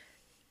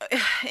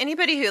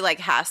anybody who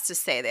has to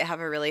say they have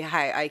a really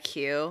high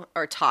IQ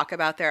or talk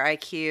about their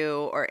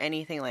IQ or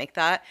anything like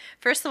that,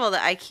 first of all, the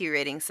IQ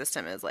rating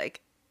system is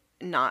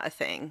not a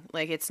thing.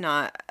 It's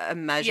not a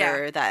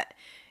measure that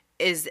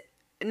is,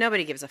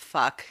 nobody gives a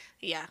fuck.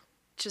 Yeah.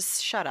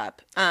 Just shut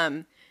up.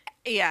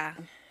 Yeah.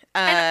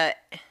 And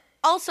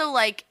also,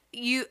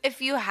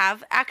 if you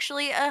have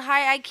actually a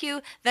high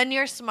IQ, then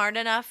you're smart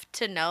enough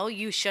to know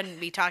you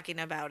shouldn't be talking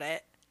about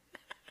it.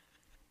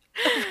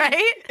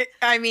 Right?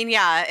 I mean,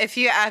 yeah, if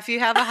you have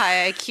a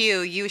high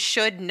IQ, you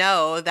should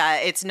know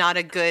that it's not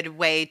a good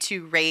way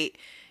to rate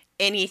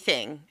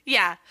anything.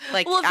 Yeah.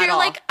 Like, Well, if at you're all.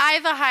 like, I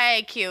have a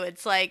high IQ,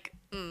 it's like,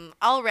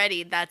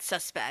 already that's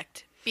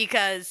suspect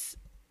because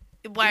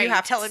why are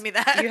you telling me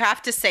that? You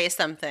have to say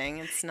something.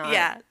 It's not.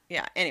 Yeah.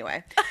 Yeah.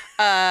 Anyway.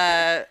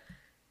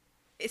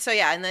 So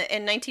yeah, in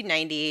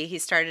 1990, he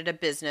started a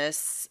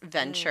business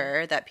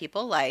venture that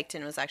people liked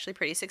and was actually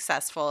pretty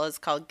successful. It's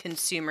called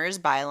Consumers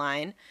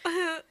Byline,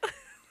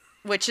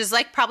 which is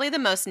like probably the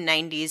most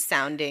 90s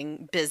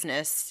sounding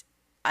business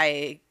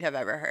I have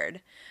ever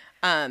heard.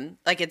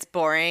 Like, it's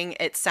boring.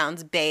 It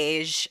sounds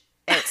beige.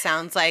 It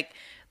sounds like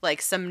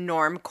some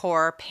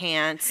normcore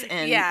pants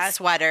and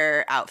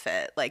sweater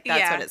outfit. Like,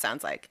 that's what it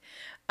sounds like.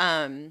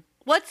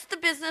 What's the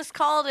business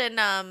called in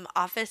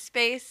Office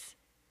Space?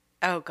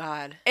 Oh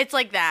God, it's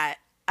like that.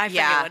 I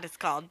forget what it's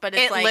called, but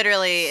it's like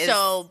literally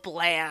so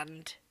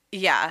bland.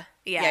 Yeah.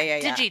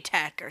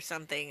 Digitech or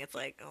something. It's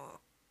like, oh.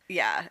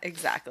 Yeah,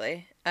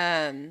 exactly.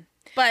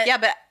 But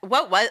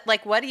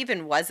what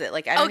even was it?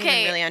 Like, I don't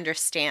even really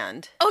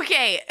understand.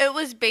 Okay, it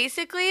was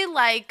basically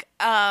like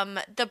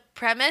the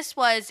premise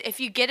was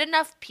if you get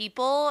enough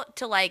people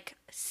to like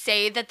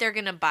say that they're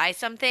gonna buy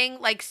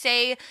something, like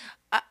say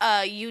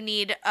you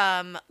need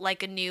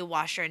like a new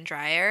washer and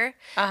dryer.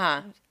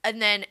 And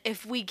then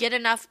if we get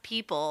enough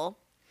people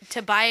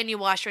to buy a new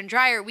washer and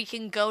dryer, we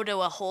can go to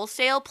a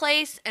wholesale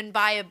place and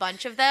buy a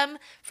bunch of them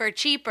for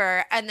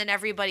cheaper, and then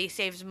everybody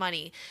saves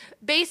money.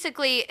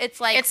 Basically,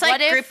 it's like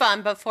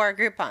Groupon before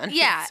Groupon.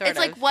 Yeah, it's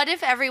like what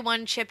if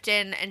everyone chipped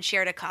in and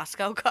shared a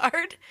Costco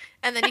card,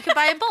 and then you could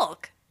buy in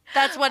bulk.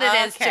 That's what it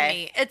is to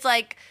me. It's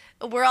like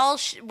we're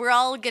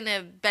all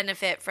gonna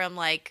benefit from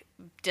like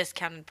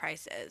discounted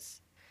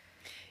prices.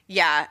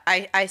 Yeah,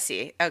 I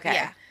see.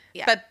 Okay.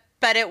 Yeah.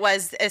 But it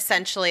was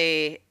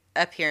essentially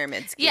a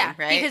pyramid scheme,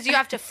 right? Because you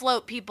have to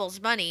float people's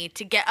money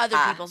to get other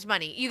people's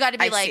money. You got to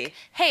be like,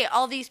 hey,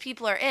 all these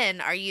people are in.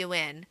 Are you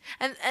in?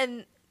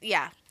 And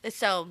yeah,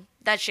 so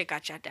that shit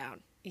got shut down.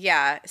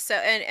 Yeah. So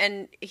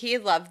and he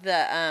loved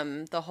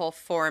the whole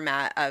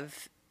format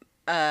of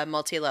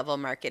multi-level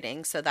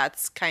marketing. So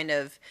that's kind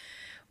of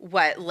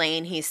what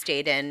lane he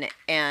stayed in,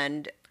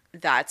 and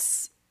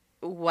that's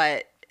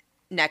what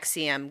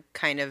NXIVM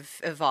kind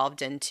of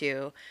evolved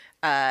into.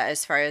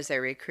 As far as their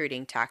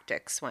recruiting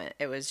tactics went,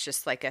 it was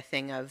just like a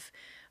thing of,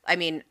 I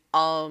mean,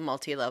 all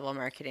multi-level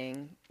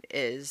marketing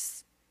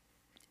is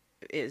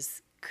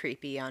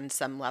creepy on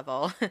some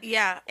level.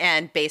 Yeah.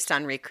 And based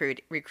on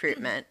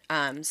recruitment.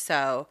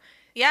 So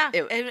yeah,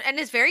 and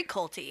it's very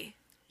culty.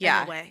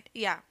 Yeah. In a way.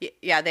 Yeah.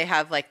 Yeah, they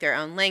have like their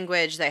own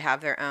language. They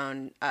have their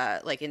own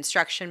like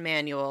instruction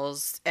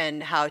manuals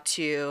and how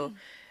to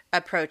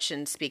approach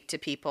and speak to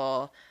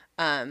people.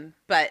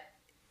 But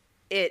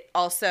it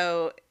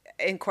also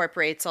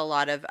incorporates a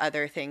lot of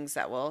other things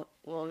that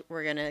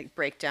we're gonna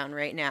break down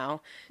right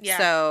now. Yeah.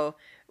 So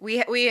we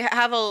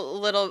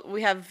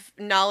have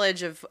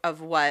knowledge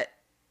of what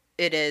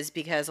it is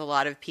because a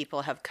lot of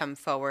people have come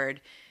forward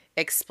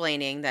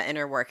explaining the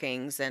inner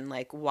workings and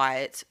like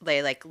why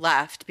they like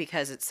left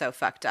because it's so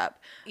fucked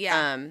up.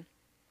 Yeah.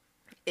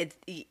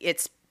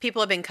 It's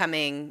people have been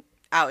coming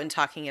out and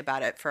talking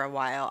about it for a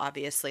while.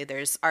 Obviously,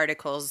 there's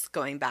articles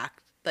going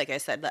back. Like I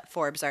said, that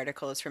Forbes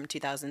article is from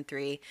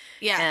 2003.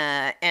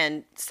 Yeah.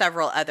 And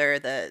several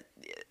other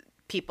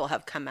people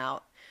have come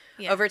out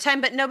over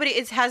time, but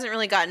it hasn't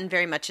really gotten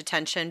very much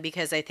attention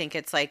because I think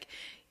it's like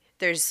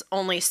there's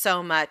only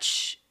so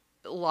much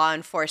law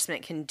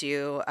enforcement can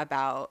do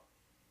about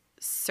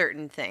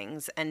certain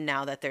things. And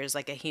now that there's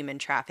like a human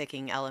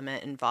trafficking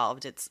element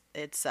involved,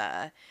 it's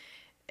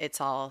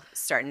all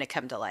starting to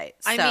come to light.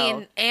 So,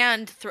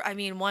 I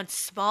mean,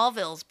 once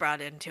Smallville's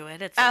brought into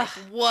it, it's like,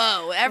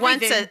 whoa,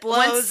 everything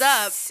blows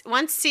up.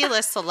 Once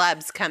C-list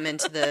celebs come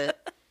into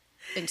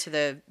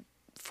the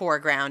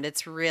foreground,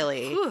 it's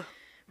really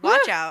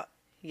watch out.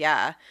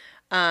 Yeah.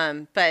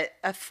 But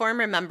a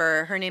former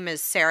member, her name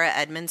is Sarah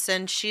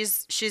Edmondson.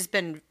 She's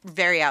been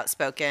very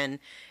outspoken,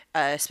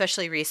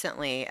 especially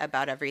recently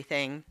about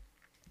everything,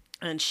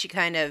 and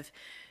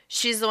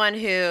she's the one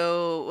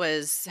who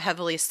was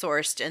heavily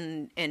sourced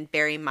in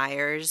Barry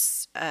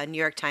Meyer's New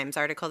York Times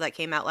article that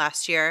came out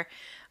last year.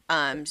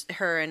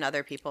 Her and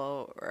other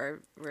people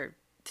were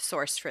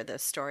sourced for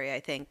this story, I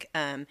think.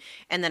 And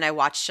then I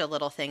watched a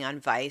little thing on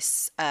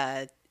Vice,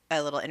 a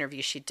little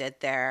interview she did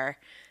there,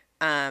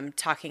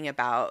 talking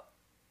about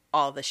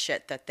all the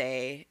shit that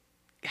they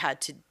had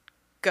to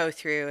go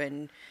through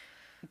and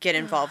get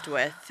involved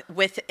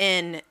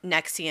within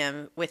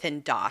NXIVM,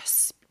 within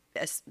DOS,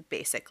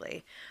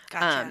 basically.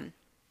 Gotcha.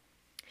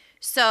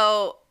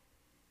 So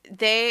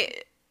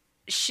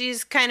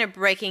she's kind of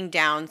breaking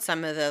down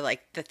some of the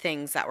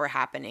things that were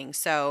happening.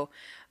 So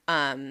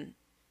we're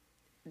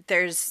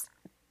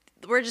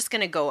just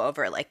going to go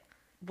over like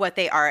what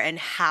they are and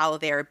how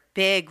they're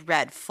big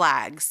red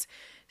flags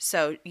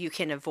so you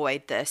can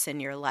avoid this in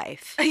your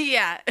life.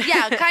 Yeah.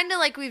 Yeah. Kind of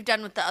like we've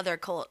done with the other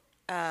cult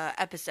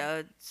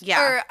episodes.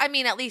 Yeah. Or, I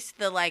mean, at least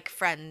the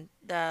friend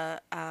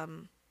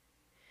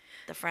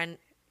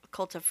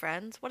Cult of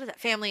Friends. What is that?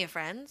 Family of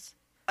Friends.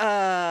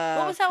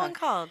 What was that one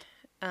called?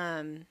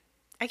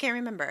 I can't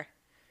remember.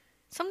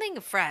 Something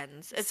of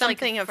Friends. It's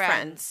something like of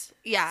friends.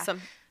 Yeah.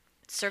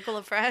 Circle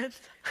of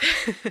Friends.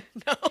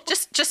 No.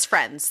 Just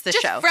Friends. The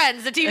just show.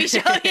 Friends. The TV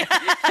show.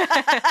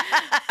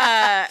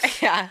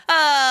 Yeah.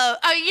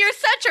 Oh, you're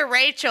such a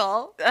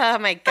Rachel. Oh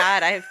my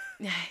God.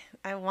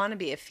 I want to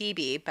be a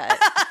Phoebe, but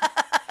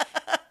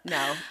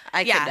no,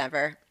 I could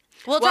never.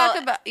 We'll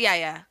talk about.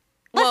 Yeah.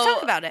 Let's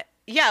talk about it.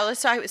 Yeah.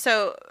 Let's talk.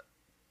 So,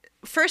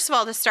 first of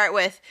all, to start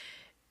with,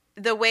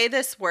 the way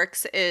this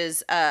works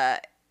is,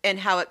 and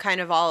how it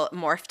kind of all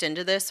morphed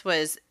into this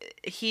was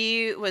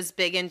he was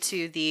big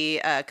into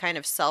the kind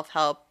of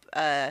self-help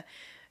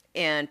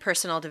and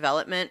personal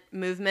development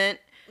movement.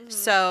 Mm-hmm.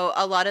 So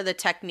a lot of the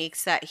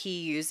techniques that he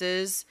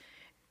uses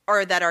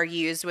or that are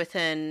used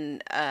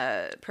within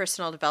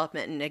personal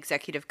development and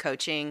executive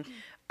coaching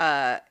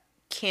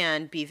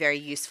can be very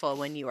useful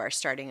when you are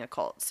starting a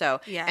cult. So,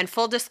 and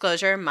full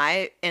disclosure,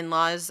 my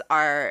in-laws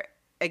are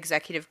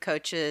executive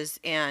coaches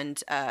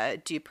and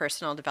do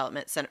personal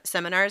development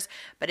seminars,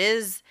 but it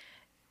is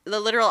the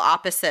literal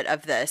opposite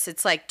of this.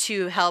 It's like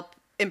to help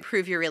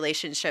improve your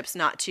relationships,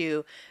 not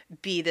to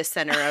be the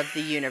center of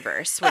the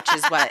universe, which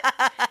is what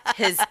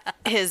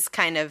his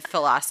kind of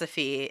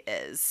philosophy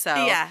is. So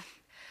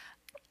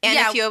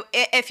and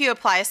if you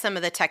apply some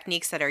of the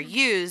techniques that are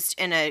used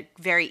in a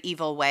very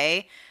evil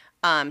way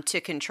to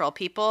control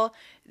people,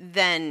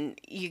 then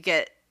you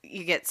get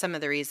some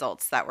of the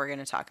results that we're going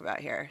to talk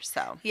about here.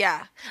 So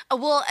yeah,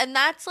 well, and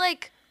that's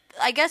like,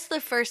 I guess the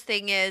first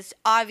thing is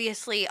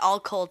obviously all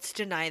cults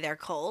deny their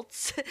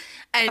cults,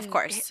 and of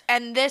course,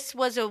 and this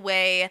was a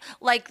way,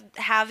 like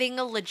having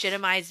a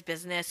legitimized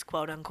business,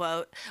 quote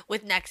unquote,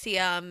 with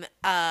Nexium,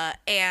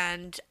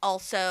 and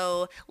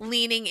also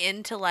leaning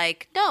into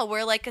like, no,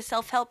 we're like a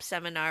self-help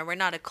seminar, we're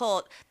not a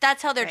cult.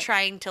 That's how they're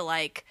trying to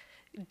like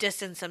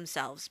distance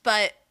themselves,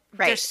 but.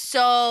 There's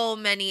so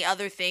many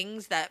other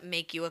things that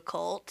make you a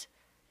cult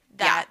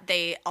that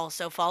they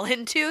also fall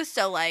into.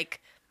 So like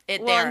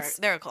they're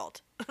a cult.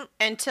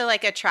 And to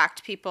like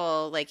attract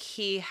people, like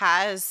he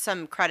has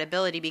some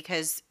credibility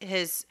because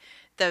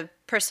the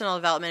personal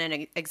development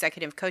and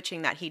executive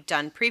coaching that he'd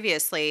done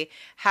previously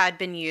had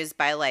been used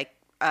by like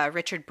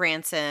Richard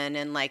Branson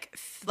and like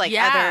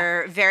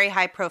other very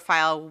high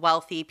profile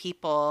wealthy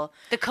people.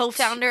 The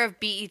co-founder of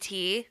BET.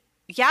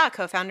 Yeah,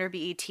 co-founder of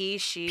BET.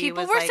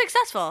 People were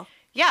successful.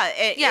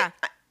 Yeah.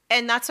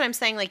 And that's what I'm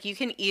saying. Like, you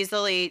can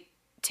easily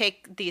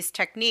take these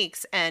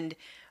techniques and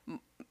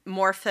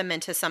morph them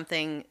into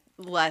something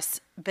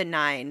less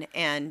benign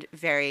and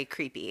very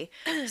creepy.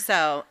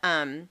 So,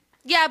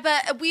 yeah,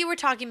 but we were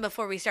talking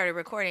before we started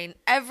recording.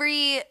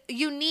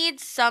 You need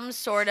some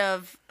sort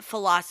of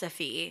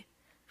philosophy.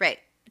 Right.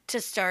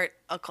 To start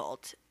a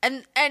cult.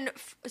 And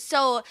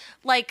so,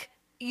 like,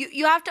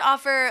 you have to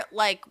offer,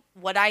 like,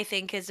 what I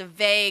think is a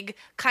vague,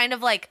 kind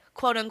of like,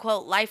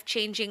 quote-unquote,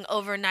 life-changing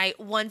overnight,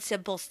 one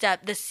simple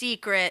step, the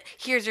secret,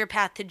 here's your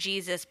path to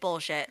Jesus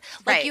bullshit.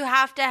 Like, you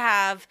have to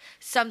have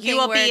something you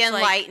will where be it's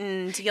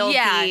enlightened.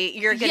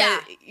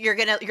 Like,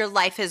 your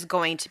life is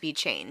going to be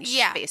changed.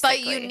 Yeah, basically.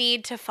 But you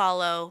need to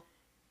follow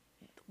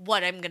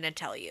what I'm going to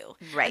tell you.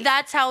 Right.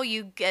 That's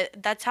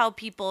how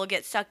people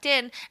get sucked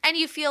in, and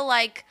you feel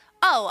like,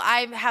 oh,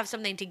 I have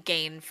something to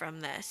gain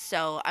from this,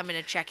 so I'm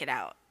going to check it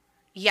out.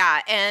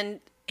 Yeah, and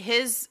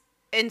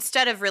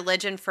instead of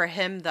religion for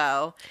him,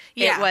 though,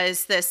 it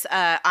was this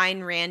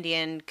Ayn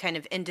Randian kind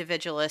of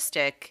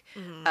individualistic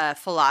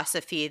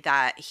philosophy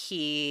that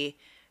he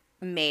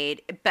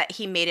made, but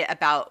he made it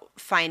about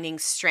finding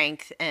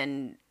strength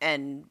and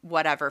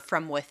whatever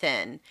from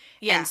within.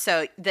 Yeah. And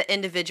so the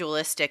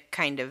individualistic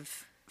kind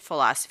of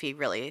philosophy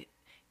really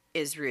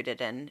is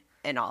rooted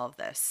in all of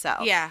this. So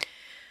yeah.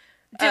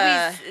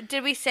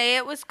 Did we say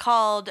it was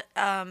called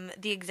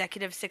the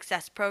Executive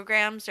Success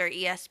Programs, or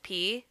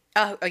ESP?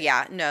 Oh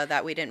yeah, no,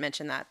 that we didn't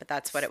mention that, but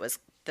that's what it was.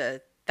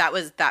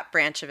 That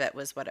branch of it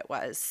was what it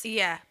was.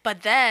 Yeah,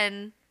 but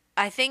then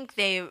I think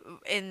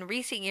in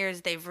recent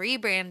years they've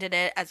rebranded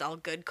it, as all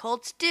good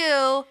cults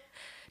do,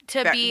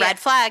 to be red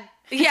flag.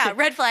 Yeah,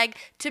 red flag,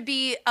 to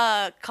be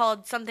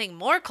called something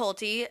more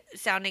culty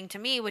sounding to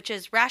me, which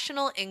is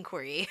Rational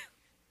Inquiry.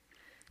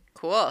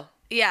 Cool.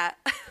 Yeah.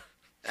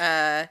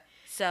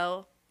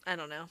 So, I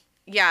don't know.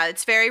 Yeah,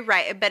 it's very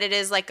right, but it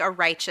is like a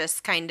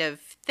righteous kind of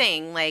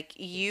thing. Like,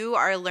 you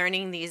are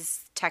learning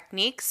these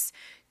techniques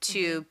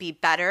to be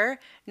better,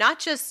 not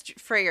just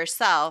for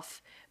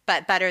yourself,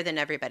 but better than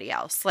everybody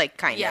else, like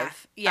kind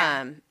of.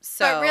 Yeah.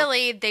 But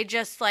really, they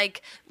just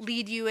like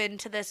lead you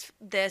into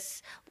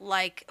this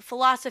like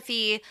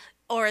philosophy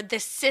or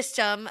this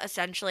system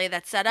essentially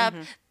that's set up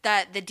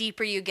that the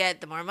deeper you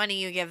get, the more money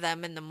you give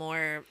them and the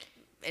more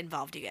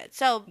involved you get.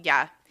 So,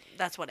 yeah,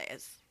 that's what it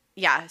is.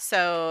 Yeah.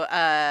 So,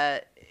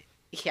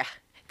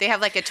 they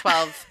have like a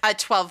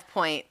 12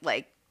 point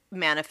like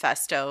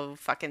manifesto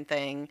fucking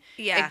thing.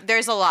 Yeah. Like,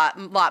 there's a lot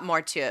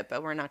more to it,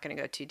 but we're not going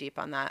to go too deep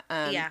on that.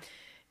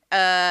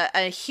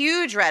 A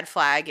huge red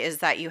flag is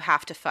that you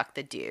have to fuck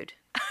the dude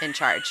in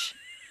charge.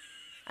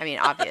 I mean,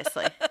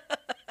 obviously.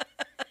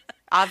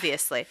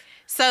 Obviously.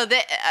 So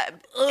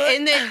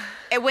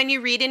when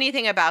you read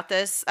anything about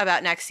this,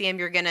 about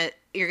NXIVM,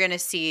 you're gonna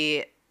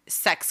see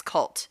sex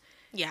cult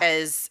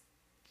as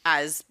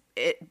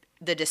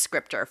the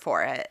descriptor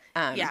for it.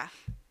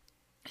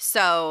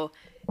 So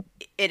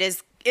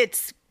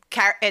it's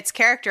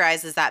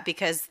characterized as that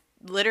because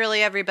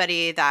literally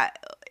everybody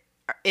that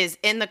is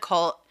in the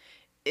cult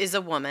is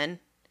a woman.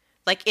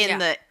 Like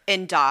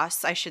in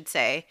DOS, I should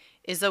say,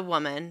 is a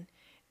woman.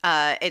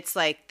 It's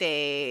like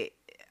they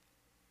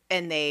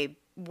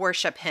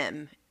worship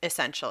him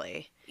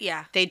essentially.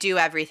 Yeah. They do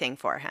everything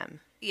for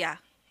him. Yeah.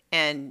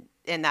 And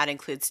that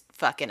includes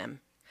fucking him.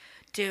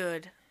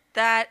 Dude,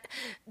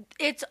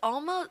 it's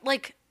almost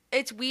like,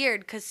 it's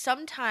weird because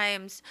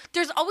sometimes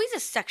there's always a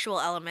sexual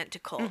element to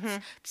cults. Mm-hmm.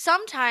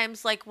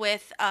 Sometimes, like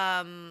with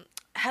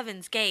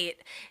Heaven's Gate,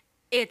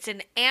 it's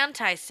an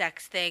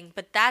anti-sex thing,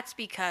 but that's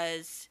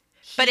because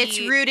but it's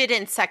rooted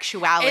in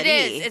sexuality. It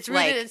is. It's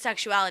rooted in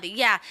sexuality.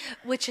 Yeah,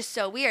 which is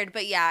so weird.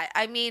 But yeah,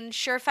 I mean,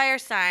 surefire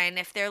sign.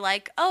 If they're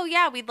like, "Oh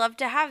yeah, we'd love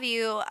to have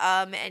you,"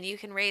 and you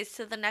can raise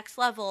to the next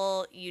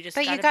level, you just.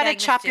 But you gotta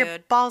chop your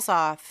balls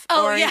off.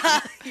 Oh yeah,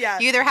 yeah.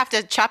 You either have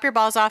to chop your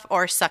balls off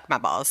or suck my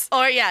balls.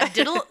 Or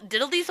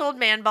diddle these old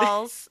man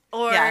balls,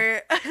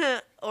 or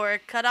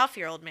or cut off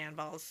your old man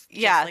balls.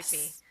 Just like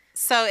me.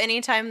 So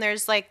anytime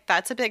there's like,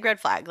 that's a big red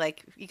flag.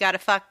 Like, you gotta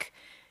fuck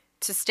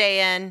to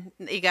stay in.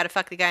 You gotta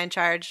fuck the guy in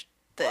charge.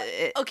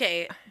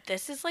 Okay,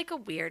 this is like a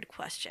weird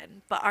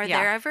question, but are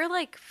there ever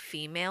like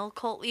female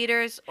cult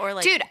leaders or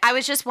like? Dude, I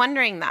was just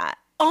wondering that.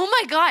 Oh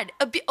my god!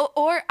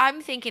 Or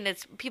I'm thinking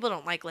it's people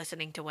don't like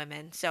listening to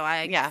women, so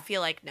I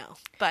feel like no.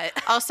 But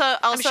also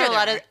sure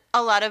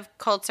a lot of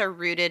cults are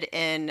rooted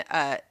in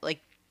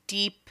like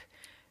deep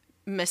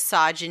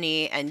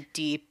misogyny and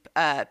deep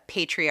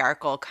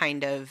patriarchal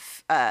kind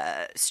of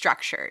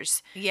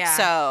structures. Yeah.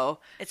 So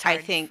it's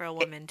hard for a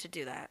woman to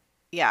do that.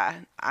 Yeah.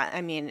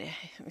 I mean,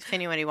 if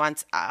anybody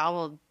wants, I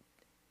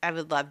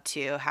would love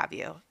to have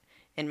you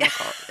in my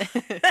cult.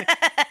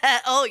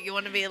 Oh, you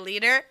want to be a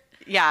leader?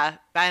 Yeah.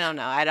 I don't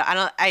know.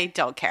 I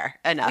don't care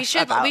enough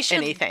about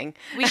anything.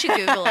 We should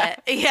Google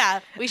it. Yeah.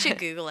 We should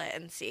Google it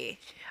and see.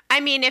 I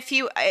mean, if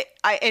you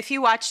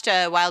watched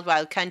Wild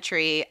Wild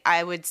Country,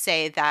 I would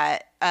say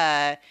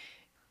that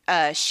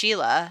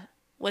Sheila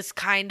was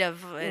kind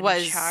of in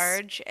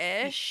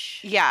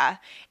charge-ish. Yeah.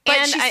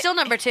 But she's still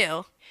number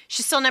 2.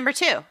 She's still number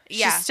 2.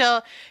 Yeah.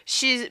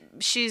 She's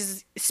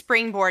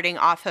springboarding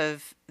off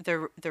of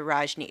the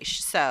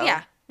Rajneesh. So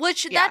yeah.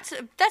 Which that's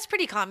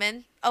pretty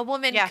common. A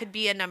woman could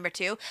be a number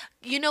 2.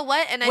 You know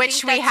what? And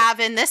which we have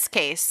in this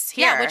case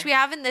here. Yeah, which we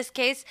have in this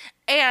case.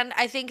 And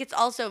I think it's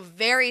also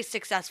very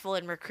successful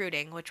in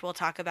recruiting, which we'll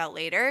talk about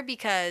later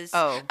because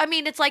I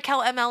mean, it's like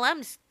how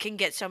MLMs can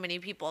get so many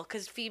people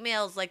because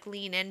females like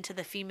lean into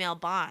the female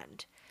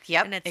bond.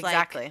 Yep, and it's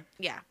exactly.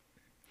 Like,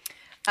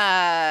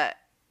 yeah.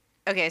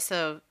 Okay,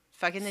 so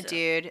fucking the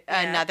dude.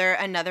 Yeah.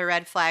 Another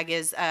red flag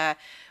is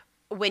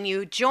when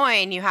you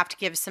join, you have to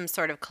give some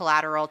sort of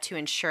collateral to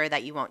ensure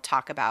that you won't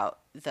talk about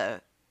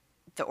the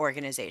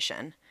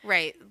organization.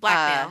 Right.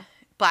 Blackmail.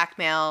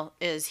 Blackmail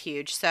is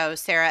huge. So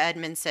Sarah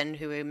Edmondson,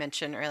 who we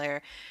mentioned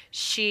earlier,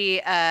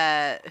 she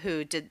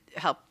who did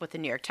help with the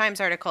New York Times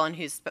article and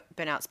who's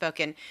been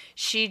outspoken,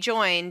 she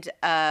joined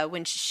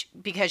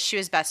because she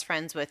was best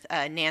friends with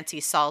Nancy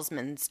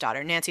Salzman's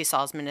daughter. Nancy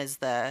Salzman is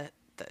the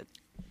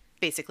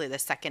basically the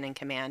second in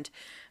command.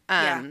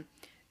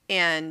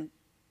 And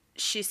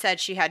she said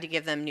she had to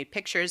give them nude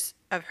pictures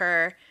of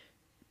her.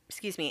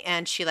 Excuse me,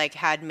 and she like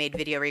had made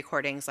video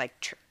recordings like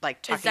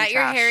talking. Is that trash.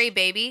 your hairy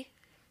baby?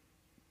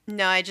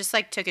 No, I just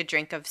like took a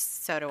drink of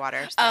soda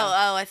water. So.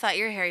 Oh, I thought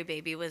your hairy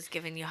baby was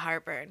giving you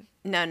heartburn.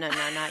 No, not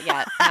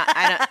yet.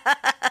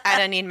 I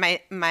don't need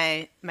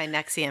my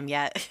NXIVM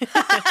yet.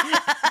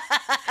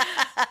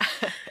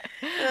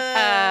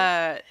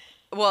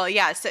 Well,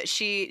 yeah. So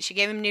she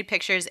gave him nude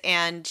pictures,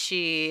 and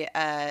she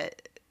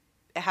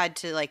had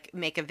to like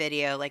make a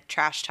video like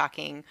trash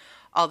talking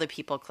all the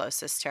people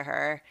closest to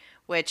her.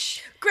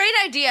 Which great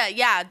idea.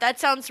 Yeah, that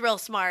sounds real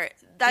smart.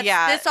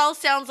 This all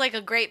sounds like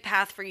a great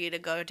path for you to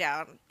go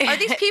down. Are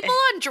these people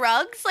on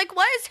drugs? Like,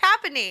 what is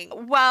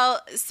happening?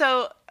 Well,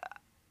 so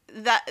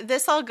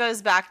this all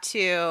goes back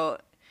to,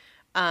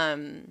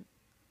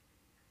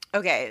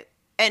 okay,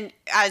 and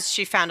as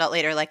she found out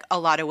later, like a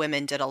lot of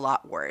women did a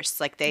lot worse.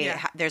 Like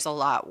there's a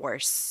lot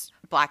worse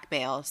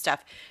blackmail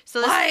stuff.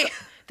 So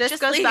this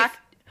goes back.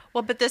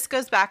 Well, but this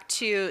goes back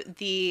to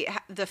the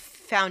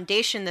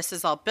foundation this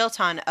is all built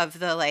on of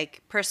the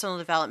like personal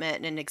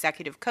development and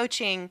executive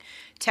coaching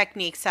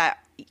techniques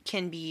that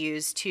can be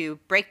used to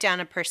break down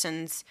a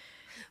person's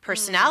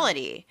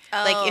personality.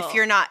 Like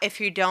if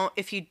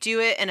you do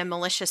it in a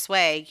malicious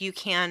way,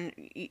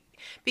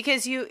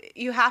 because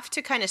you have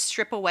to kind of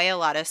strip away a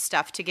lot of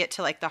stuff to get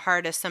to like the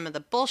heart of some of the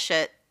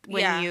bullshit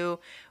when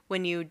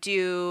you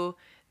do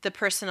the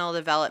personal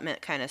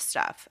development kind of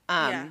stuff.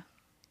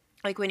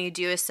 Like when you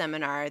do a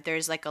seminar,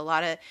 there's like a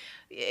lot of,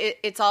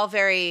 it's all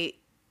very,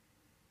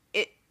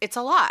 it's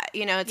a lot,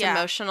 it's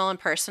emotional and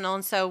personal.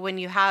 And so when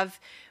you have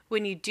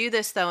when you do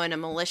this though in a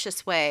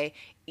malicious way,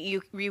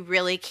 you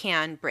really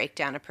can break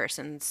down a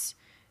person's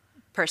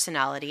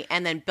personality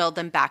and then build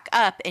them back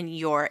up in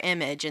your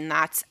image. And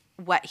that's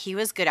what he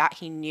was good at.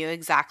 He knew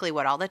exactly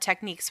what all the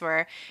techniques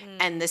were.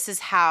 And this is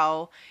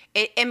how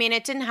it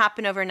didn't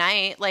happen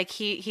overnight. Like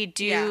he'd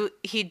do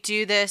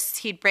this,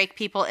 he'd break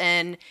people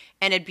in,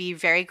 and it'd be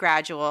very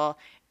gradual.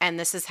 And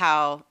this is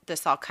how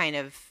this all kind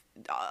of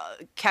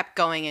kept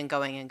going and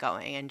going and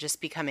going and just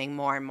becoming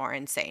more and more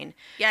insane.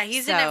 Yeah,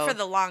 he's in it for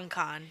the long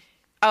con.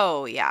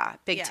 Oh yeah,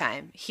 big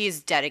time.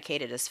 He's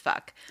dedicated as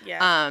fuck.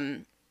 Yeah.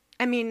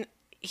 I mean,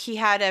 he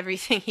had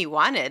everything he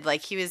wanted.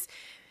 Like he was.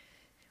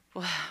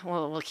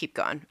 Well, we'll keep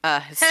going.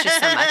 It's just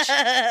so much.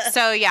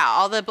 So yeah,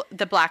 all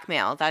the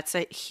blackmail. That's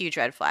a huge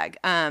red flag.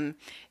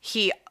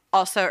 He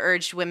also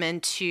urged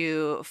women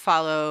to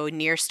follow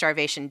near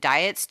starvation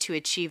diets to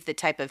achieve the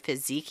type of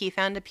physique he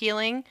found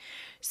appealing.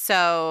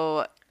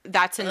 So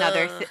that's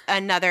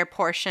another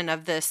portion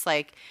of this,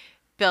 like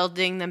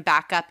building them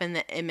back up in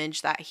the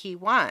image that he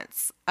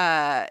wants.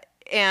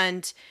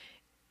 And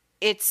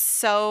it's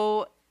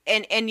so,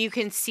 and you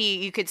could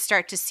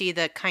start to see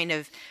the kind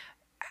of.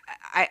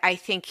 I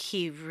think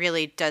he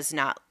really does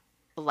not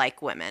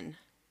like women.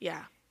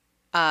 Yeah.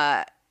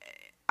 I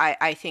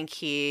think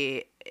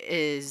he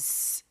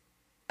is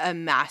a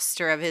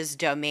master of his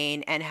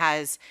domain and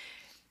has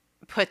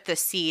put the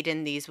seed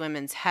in these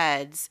women's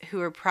heads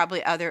who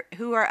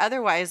are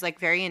otherwise like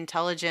very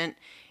intelligent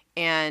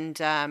and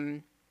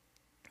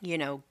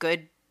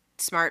good,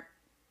 smart,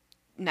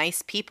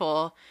 nice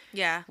people.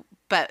 Yeah.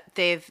 But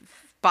they've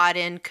bought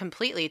in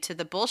completely to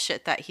the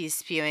bullshit that he's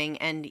spewing,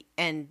 and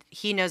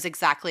he knows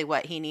exactly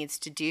what he needs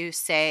to do,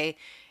 say,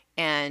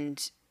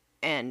 and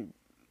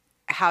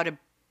how to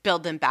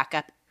build them back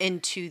up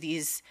into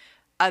these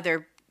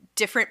other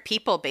different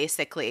people,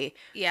 basically,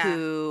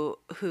 who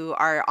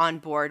are on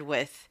board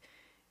with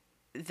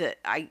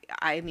I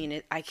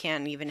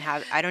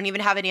don't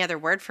even have any other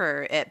word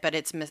for it, but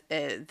it's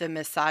the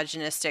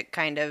misogynistic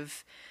kind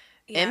of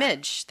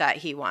image that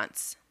he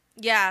wants.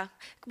 Yeah,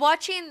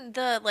 watching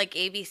the like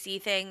ABC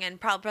thing, and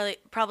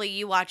probably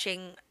you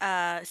watching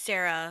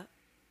Sarah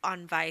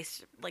on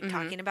Vice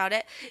talking about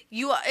it.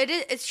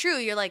 It's true.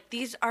 You're like,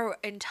 these are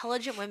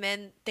intelligent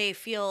women. They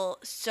feel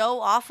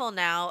so awful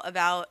now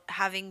about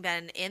having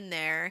been in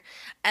there,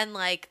 and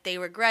like they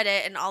regret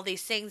it and all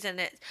these things.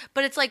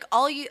 But it's like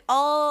all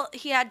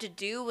he had to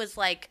do was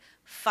like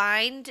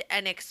find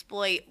and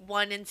exploit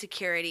one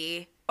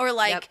insecurity, or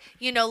like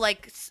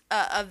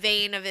a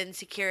vein of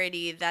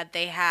insecurity that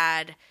they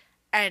had.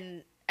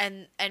 And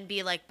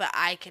be like, but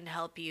I can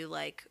help you,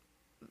 like,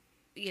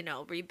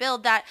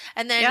 rebuild that.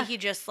 And then he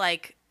just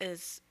like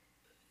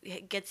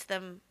gets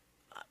them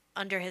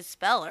under his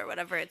spell or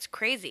whatever. It's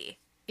crazy.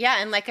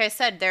 Yeah, and like I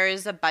said, there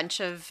is a bunch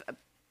of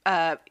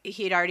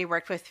he'd already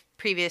worked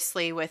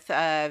previously with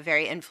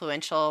very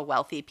influential,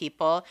 wealthy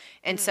people,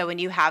 and so when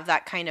you have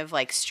that kind of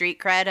like street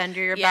cred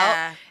under your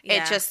belt,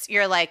 it just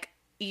you're like.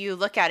 You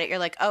look at it, you're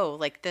like, oh,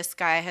 like this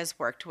guy has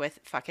worked with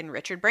fucking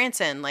Richard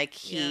Branson. Like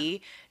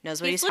he knows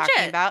what he's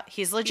talking about.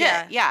 He's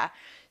legit. Yeah.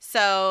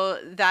 So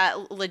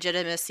that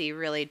legitimacy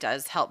really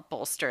does help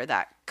bolster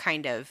that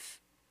kind of,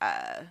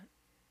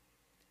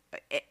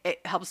 it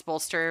helps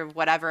bolster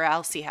whatever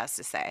else he has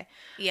to say.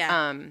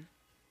 Yeah.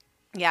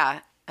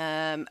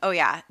 Oh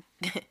yeah.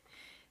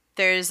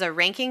 There's a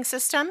ranking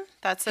system.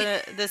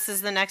 This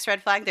is the next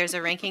red flag. There's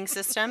a ranking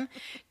system.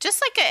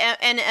 Just like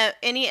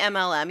any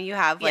MLM, you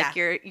have like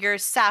your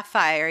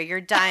sapphire,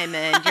 your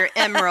diamond, your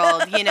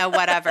emerald,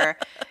 whatever.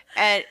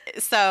 And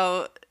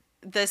so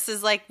this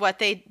is like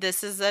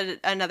this is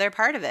another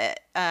part of it.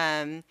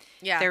 And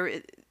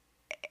the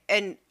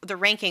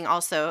ranking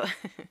also,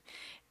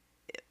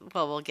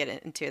 well, we'll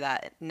get into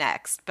that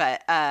next,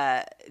 but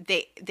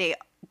they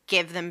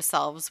give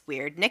themselves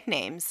weird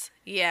nicknames.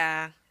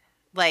 Yeah.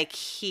 Like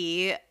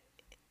he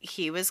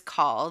was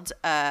called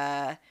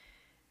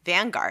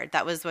Vanguard.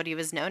 That was what he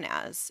was known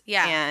as.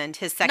 Yeah. And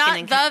his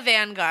second the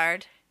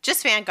Vanguard.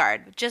 Just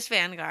Vanguard. Just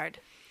Vanguard.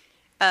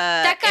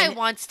 That guy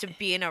wants to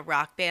be in a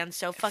rock band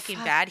so fucking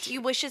bad. He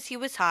wishes he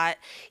was hot.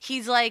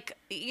 He's like,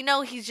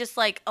 he's just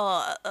like,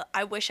 oh,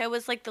 I wish I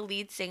was like the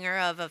lead singer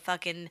of a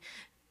fucking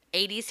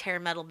 80s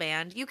hair metal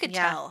band. You could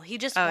tell. He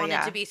just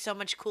wanted to be so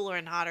much cooler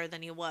and hotter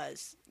than he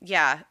was.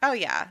 Yeah. Oh,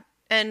 yeah.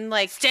 And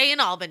like, stay in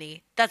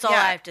Albany. That's all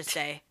I have to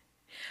say.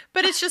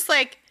 But it's just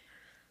like,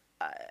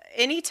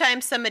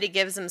 anytime somebody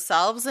gives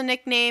themselves a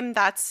nickname,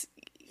 that's,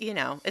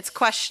 it's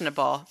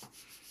questionable.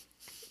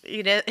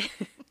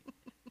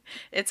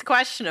 It's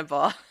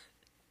questionable.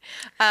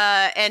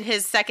 And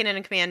his second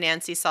in command,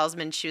 Nancy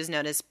Salzman, she was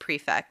known as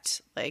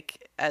Prefect,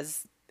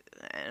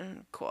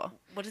 cool.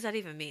 What does that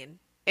even mean?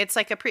 It's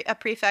like a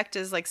prefect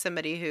is like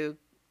somebody who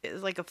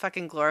is like a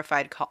fucking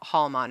glorified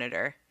hall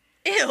monitor.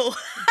 Ew.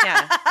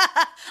 Yeah.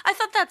 I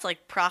thought that's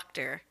like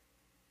proctor.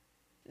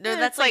 No,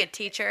 that's like a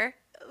teacher.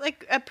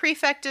 Like a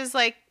prefect is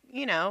like,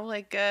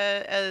 like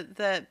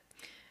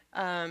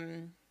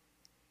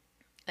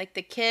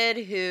the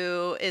kid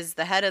who is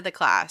the head of the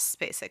class,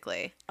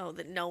 basically. Oh,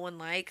 that no one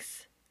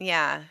likes?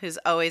 Yeah, who's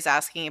always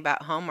asking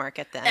about homework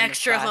at the end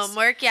Extra of class.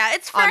 homework. Yeah,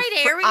 it's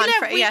Friday. Are we going to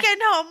have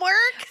weekend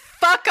homework?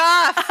 Fuck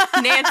off,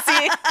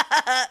 Nancy.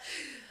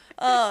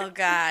 Oh,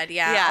 God.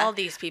 Yeah, all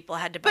these people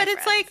had to buy But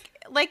it's friends.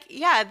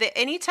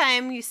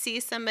 Anytime you see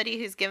somebody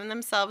who's given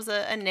themselves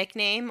a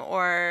nickname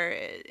or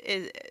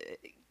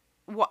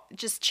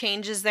just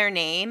changes their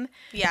name,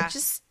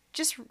 just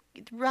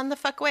run the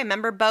fuck away.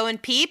 Remember Bo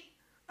and Peep?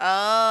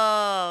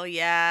 Oh,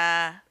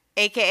 yeah.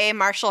 AKA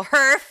Marshall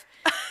Herf,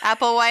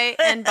 Applewhite,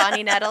 and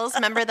Bonnie Nettles.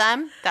 Remember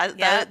them?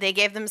 They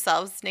gave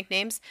themselves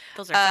nicknames.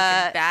 Those are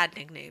fucking bad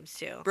nicknames,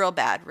 too. Real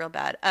bad.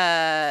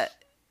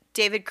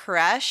 David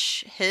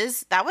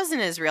Koresh, that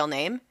wasn't his real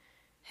name.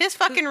 His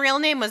fucking real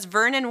name was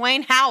Vernon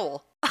Wayne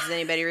Howell. Does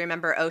anybody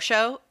remember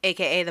Osho,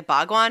 a.k.a. the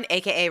Bhagwan,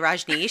 a.k.a.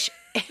 Rajneesh,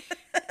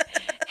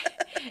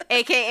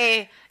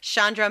 a.k.a.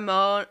 Chandra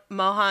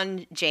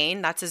Mohan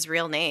Jain? That's his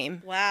real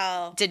name.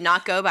 Wow. Did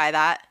not go by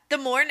that. The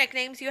more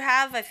nicknames you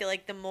have, I feel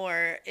like the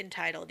more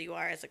entitled you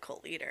are as a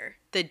cult leader.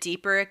 The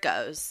deeper it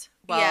goes.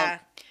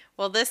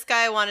 Well, this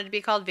guy wanted to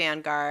be called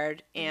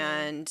Vanguard,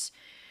 and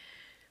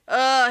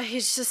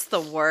he's just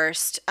the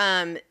worst.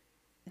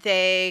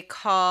 They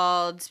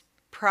called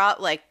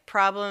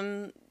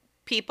problem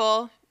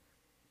people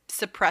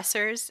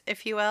suppressors,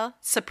 if you will.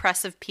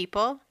 Suppressive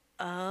people.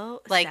 Oh,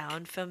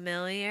 sound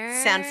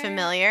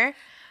familiar.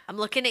 I'm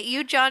looking at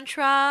you, John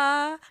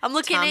Tra. I'm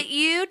looking at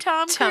you,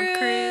 Tom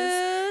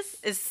Cruise.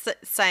 Is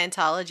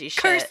Scientology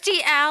shit.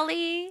 Kirstie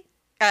Alley.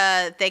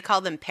 They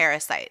call them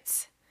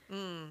parasites.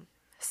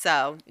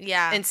 So,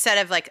 instead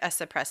of like a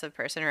suppressive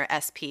person or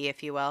SP,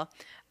 if you will,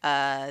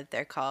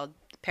 they're called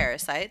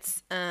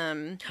parasites.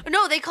 No,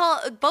 they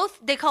call both.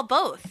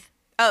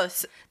 Oh,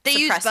 they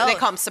use both. They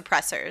call them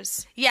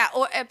suppressors. Yeah,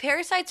 or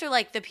parasites are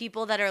like the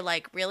people that are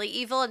like really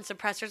evil, and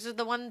suppressors are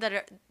the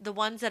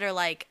ones that are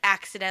like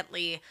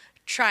accidentally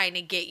trying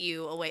to get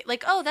you away.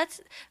 Like, are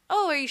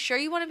you sure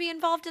you want to be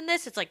involved in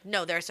this? It's like,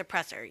 no, they're a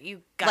suppressor.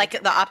 You got like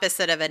the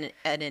opposite of an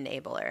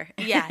enabler.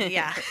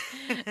 Yeah.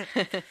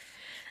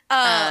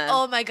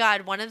 Oh my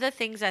God! One of the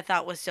things I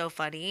thought was so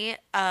funny,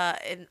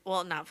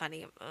 not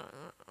funny,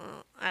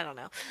 I don't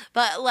know,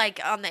 but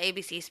like on the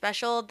ABC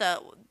special,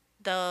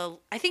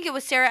 I think it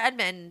was Sarah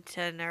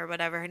Edmonton or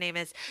whatever her name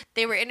is.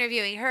 They were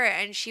interviewing her,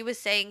 and she was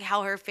saying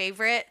how her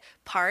favorite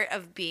part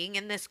of being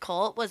in this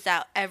cult was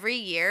that every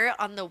year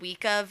on the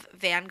week of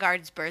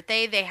Vanguard's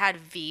birthday, they had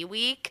V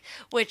Week,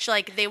 which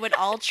like they would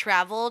all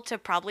travel to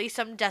probably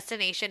some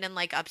destination in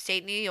like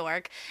upstate New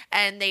York,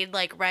 and they'd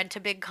like rent a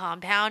big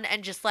compound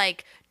and just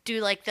like do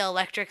like the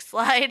electric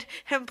slide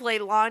and play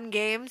lawn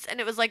games, and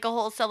it was like a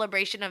whole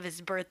celebration of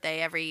his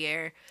birthday every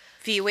year.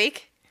 V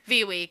Week.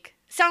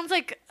 Sounds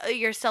like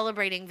you're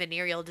celebrating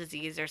venereal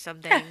disease or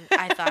something,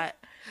 I thought.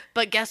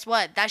 But guess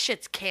what? That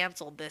shit's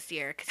canceled this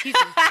year because he's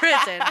in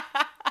prison,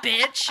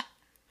 bitch.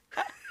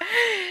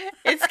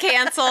 It's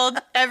canceled.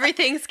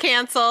 Everything's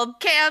canceled.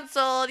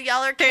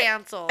 Y'all are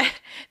canceled.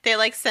 They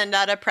like send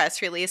out a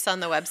press release on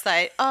the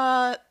website.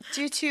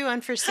 Due to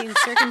unforeseen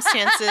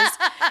circumstances,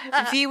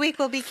 V Week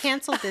will be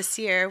canceled this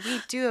year. We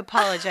do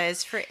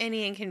apologize for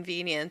any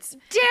inconvenience.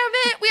 Damn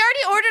it. We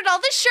already ordered all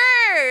the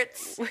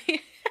shirts.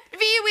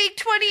 V-Week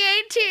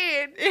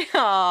 2018.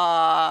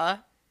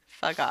 Aw.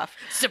 Fuck off.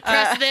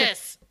 Suppress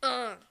this.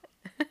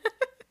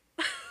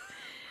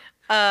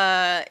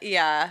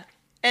 Yeah.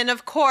 And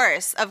of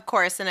course,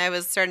 and I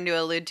was starting to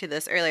allude to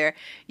this earlier,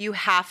 you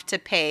have to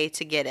pay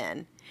to get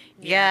in.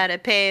 You gotta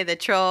pay the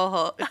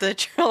troll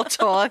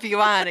toll if you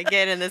want to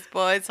get in this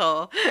boy's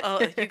hole.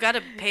 Oh, you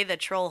gotta pay the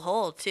troll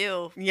hole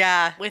too.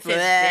 Yeah. With his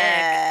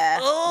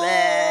dick.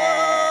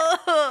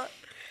 Oh.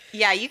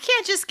 Yeah, you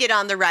can't just get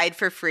on the ride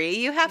for free.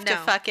 You have to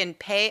fucking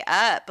pay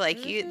up.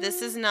 Like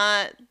this is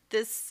not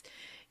this.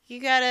 You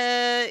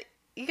gotta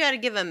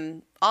give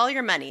them all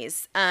your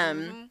monies.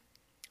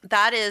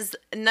 That is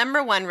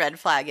number one red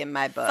flag in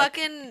my book.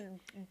 Fucking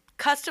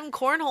custom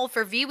cornhole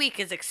for V Week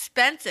is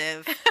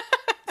expensive.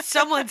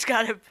 Someone's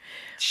got to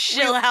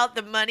shill out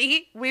the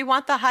money. We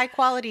want the high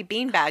quality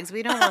bean bags.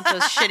 We don't want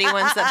those shitty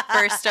ones that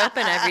burst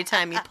open every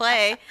time you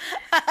play.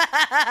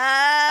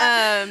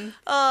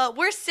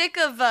 We're sick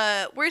of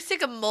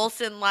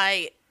Molson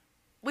Light.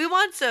 We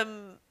want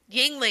some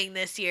Yingling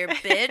this year,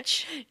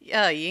 bitch.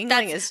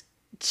 Yingling is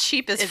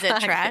cheap as fuck.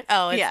 Is it trash?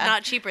 Oh, it's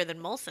not cheaper than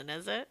Molson,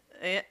 is it?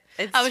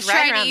 It's I was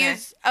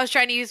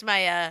trying to use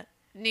my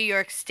New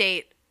York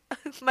State,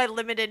 my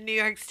limited New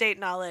York State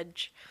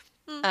knowledge.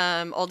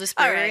 Oldest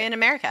brewery in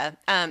America.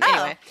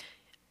 Anyway.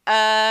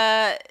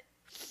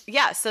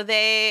 So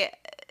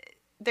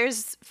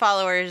there's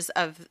followers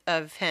of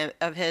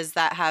his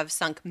that have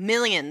sunk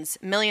millions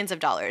of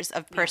dollars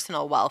of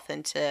personal wealth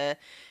into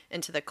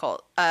the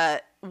cult.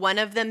 One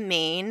of the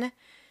main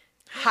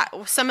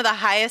some of the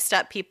highest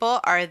up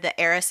people are the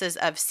heiresses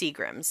of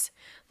Seagram's.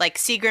 Like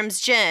Seagram's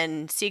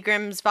gin,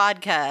 Seagram's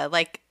vodka,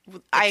 like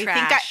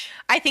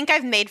I think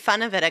I've made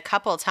fun of it a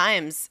couple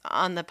times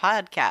on the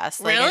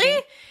podcast. Like,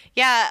 really?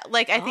 I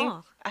think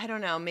I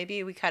don't know,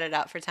 maybe we cut it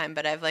out for time,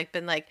 but I've like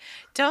been like,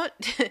 don't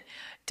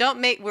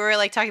we were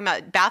like talking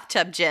about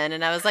bathtub gin,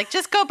 and I was like,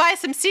 just go buy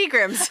some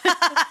Seagrams.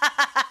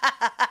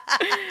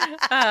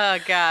 Oh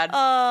God.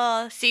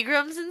 Oh,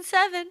 Seagrams and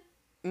 7.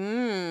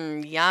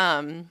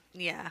 Yum.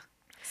 Yeah.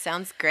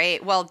 Sounds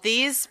great. Well,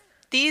 these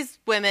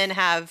women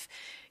have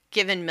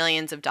given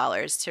millions of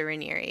dollars to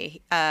Raniere.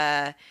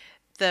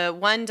 The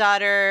one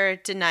daughter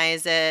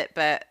denies it,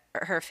 but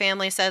her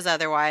family says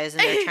otherwise,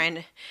 and they're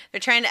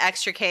trying to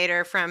extricate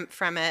her from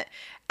it.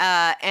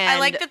 And I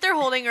like that they're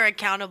holding her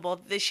accountable.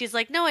 She's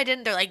like, "No, I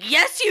didn't." They're like,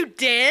 "Yes, you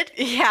did."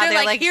 Yeah,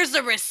 they're like, "Here's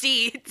the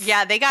receipts."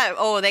 Yeah, they got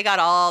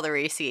all the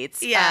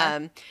receipts.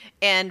 Yeah.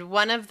 And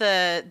one of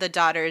the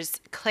daughters,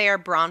 Claire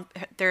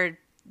their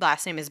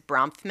last name is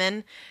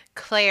Bronfman.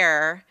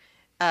 Claire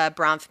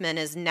Bronfman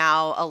is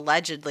now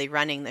allegedly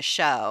running the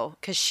show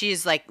because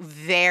she's like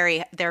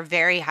they're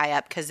very high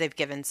up because they've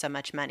given so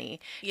much money.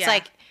 Yeah. It's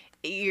like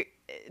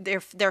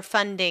they're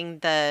funding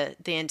the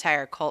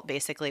entire cult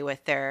basically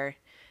with their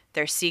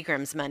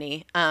Seagram's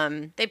money.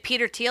 They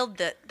Peter Thiel'd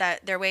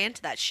that their way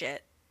into that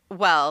shit.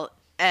 Well,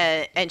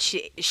 and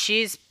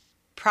she's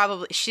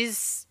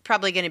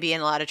probably going to be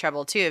in a lot of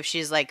trouble too if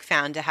she's like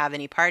found to have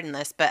any part in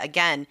this. But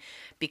again,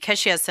 because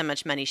she has so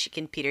much money, she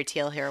can Peter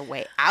Thiel her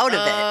way out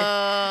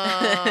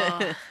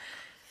of it.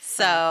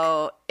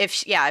 So if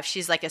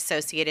she's like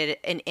associated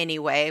in any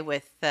way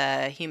with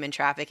the human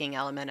trafficking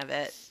element of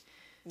it.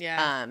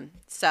 Yeah.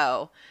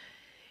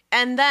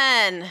 And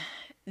then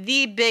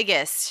the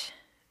biggest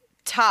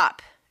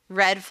top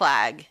red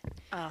flag,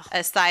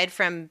 aside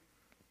from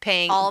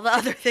paying all the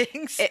other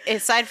things,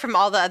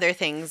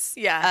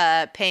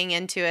 paying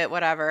into it,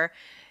 whatever,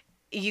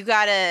 you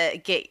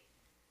gotta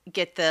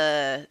get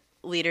the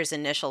leader's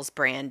initials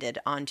branded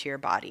onto your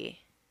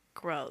body.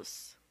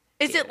 Gross.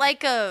 Is it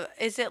like a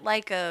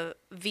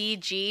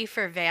VG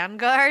for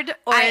Vanguard,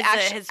 or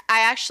I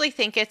actually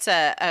think it's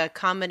a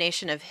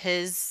combination of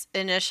his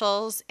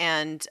initials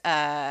and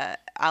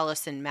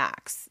Allison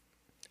Mack's.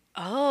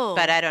 Oh,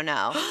 but I don't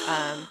know.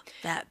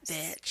 That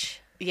bitch.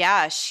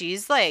 Yeah,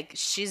 she's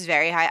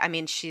very high. I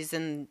mean, she's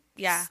in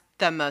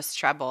the most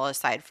trouble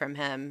aside from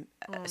him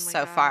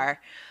so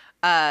far.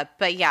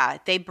 But yeah,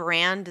 they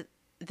brand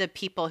the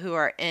people who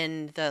are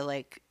in the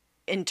like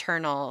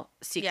internal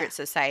secret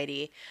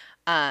society.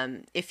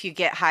 If you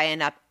get high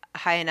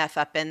enough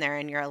up in there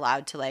and you're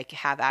allowed to like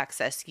have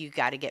access, you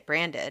got to get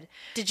branded.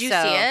 Did you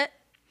see it?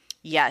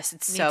 Yes,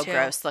 it's so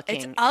gross looking.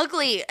 It's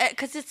ugly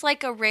because it's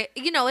like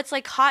it's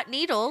like hot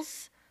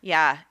needles.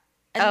 Yeah.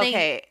 And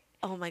okay.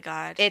 Oh my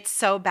God. It's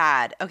so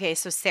bad. Okay,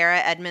 so Sarah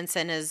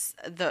Edmondson has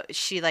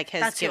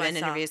given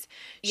interviews.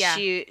 Yeah.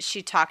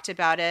 She talked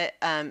about it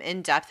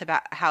in depth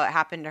about how it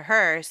happened to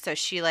her. So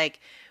she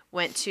like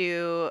went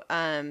to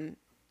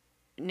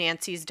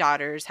Nancy's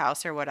daughter's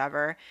house or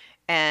whatever,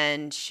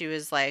 and she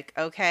was like,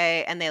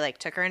 okay, and they like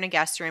took her in a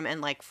guest room,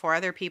 and like 4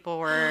 other people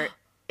were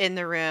in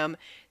the room.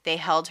 They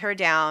held her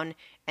down,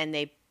 and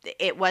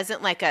it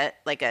wasn't like a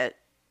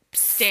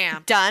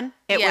stamp done.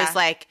 It was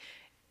like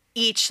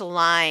each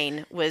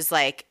line was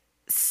like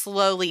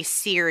slowly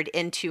seared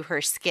into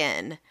her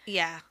skin.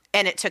 Yeah.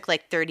 And it took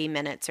like 30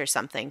 minutes or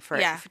something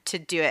to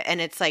do it.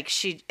 And it's like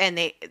she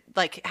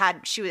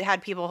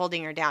had people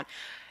holding her down.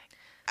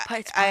 But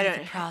it's part of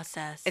the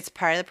process. It's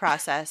part of the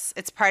process.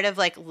 It's part of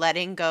like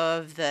letting go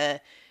of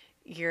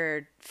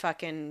your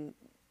fucking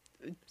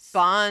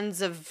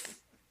bonds of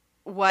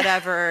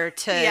whatever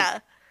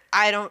to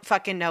I don't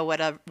fucking know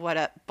what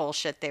a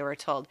bullshit they were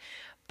told.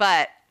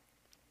 But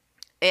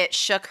it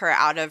shook her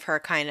out of her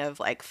kind of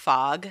like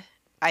fog,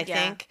 I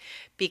think,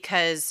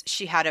 because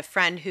she had a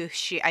friend who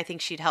I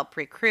think she'd helped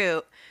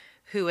recruit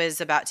who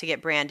was about to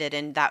get branded.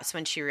 And that's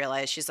when she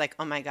realized, she's like,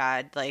 oh my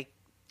God, like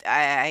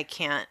I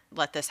can't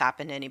let this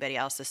happen to anybody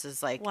else. This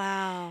is like,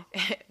 wow.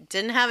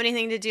 Didn't have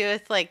anything to do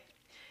with like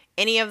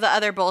any of the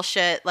other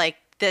bullshit. Like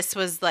this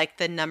was like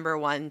the number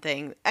one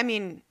thing. I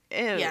mean,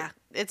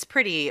 it's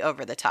pretty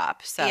over the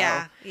top. So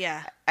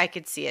yeah. I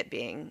could see it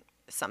being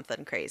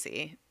something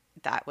crazy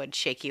that would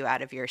shake you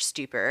out of your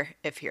stupor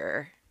if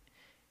you're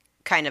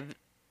kind of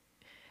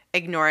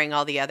ignoring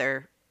all the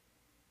other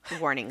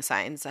warning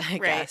signs, I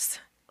guess.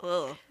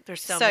 Ugh,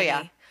 there's so many.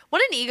 Yeah.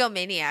 What an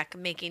egomaniac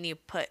making you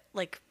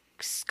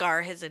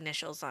scar his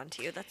initials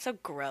onto you. That's so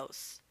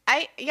gross.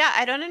 I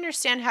don't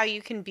understand how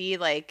you can be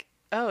like,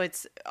 oh,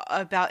 it's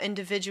about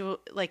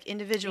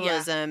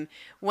individualism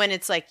when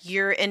it's like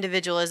your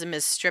individualism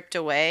is stripped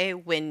away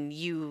when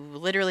you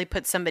literally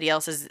put somebody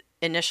else's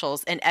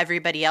initials and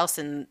everybody else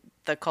in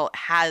the cult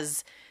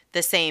has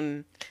the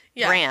same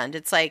brand.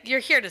 It's like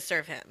you're here to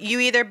serve him. You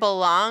either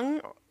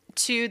belong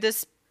to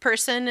this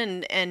person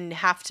and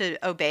have to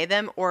obey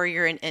them, or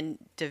you're an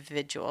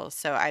individual.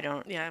 So I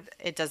don't get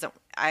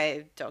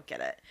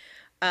it.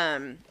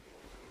 And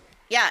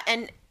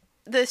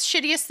the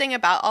shittiest thing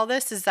about all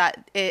this is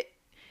that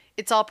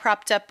it's all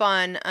propped up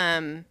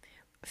on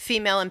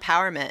female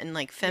empowerment and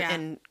like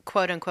and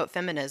quote unquote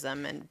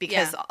feminism, and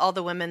because all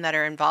the women that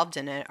are involved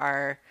in it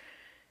are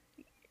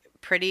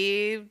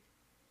pretty,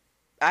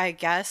 I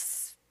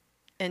guess,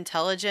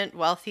 intelligent,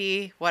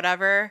 wealthy,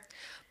 whatever.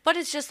 But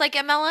it's just like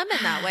MLM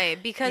in that way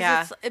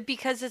because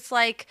it's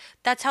like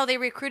that's how they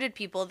recruited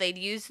people. They'd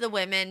use the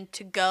women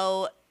to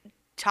go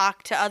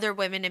talk to other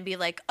women and be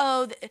like,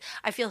 "Oh,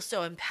 I feel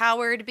so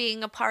empowered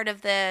being a part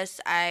of this.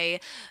 All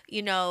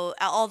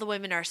the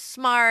women are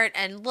smart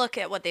and look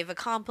at what they've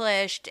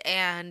accomplished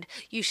and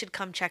you should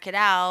come check it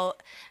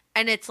out."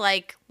 And it's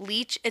like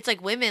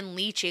women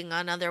leeching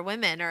on other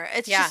women, or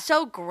it's just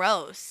so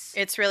gross.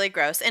 It's really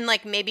gross. And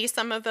like maybe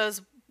some of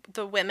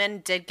the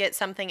women did get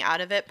something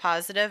out of it,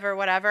 positive or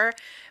whatever,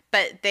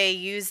 but they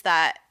use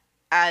that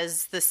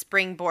as the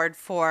springboard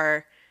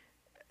for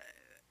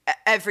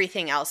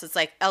everything else. It's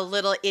like a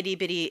little itty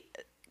bitty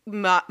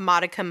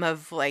modicum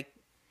of like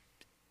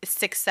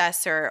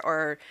success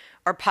or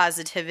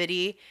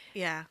positivity.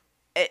 Yeah.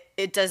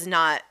 It does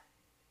not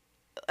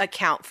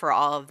account for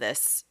all of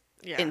this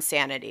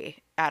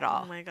insanity at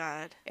all. Oh my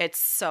God. It's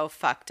so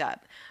fucked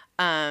up.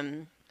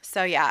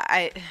 So yeah,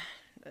 I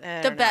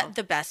don't know.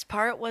 The best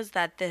part was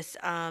that this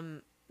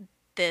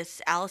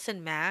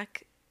Allison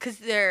Mack, because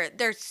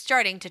they're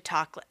starting to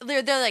talk,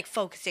 they're like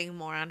focusing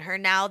more on her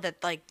now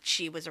that like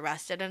she was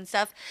arrested and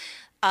stuff.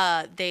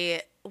 I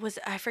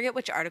forget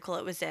which article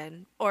it was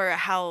in or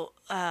how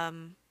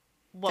when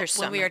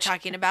we were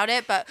talking about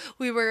it, but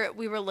we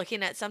were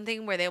looking at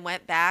something where they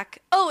went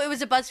back. Oh, it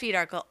was a BuzzFeed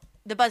article.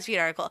 The BuzzFeed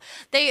article.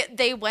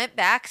 They went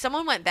back.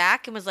 Someone went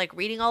back and was like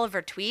reading all of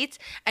her tweets,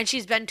 and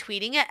she's been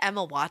tweeting at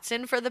Emma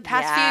Watson for the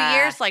past few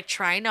years, like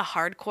trying to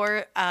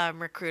hardcore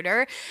recruit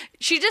her.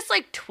 She just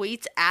like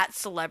tweets at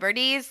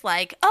celebrities,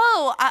 like,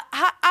 "Oh,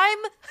 I'm."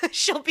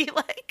 She'll be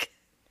like,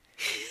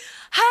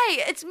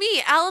 "Hi, it's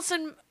me,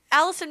 Allison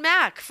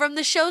Mack from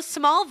the show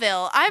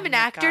Smallville. I'm an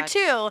actor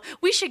too.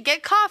 We should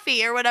get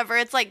coffee or whatever."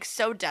 It's like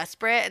so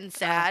desperate and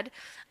sad.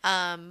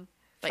 But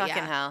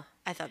fucking hell.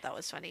 I thought that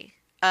was funny.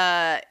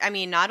 I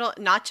mean,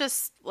 not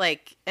just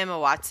like Emma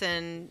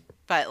Watson,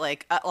 but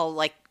like a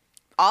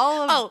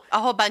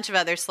whole bunch of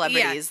other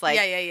celebrities.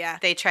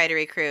 They try to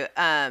recruit.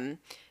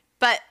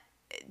 But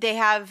they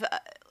have,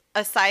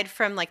 aside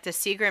from like the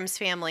Seagrams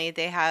family,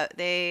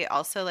 they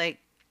also like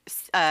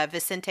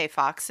Vicente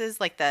Fox's,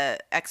 like the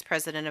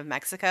ex-president of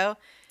Mexico.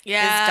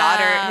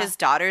 Yeah, his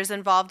daughter's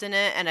involved in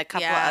it, and a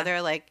couple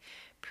other like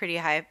pretty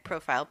high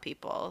profile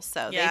people.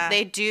 So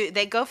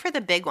they go for the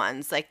big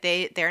ones. Like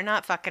they're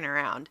not fucking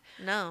around.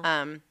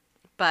 No.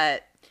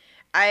 But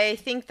I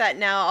think that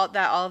now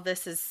that all of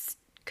this has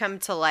come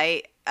to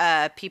light,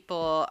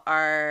 people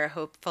are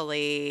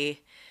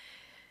hopefully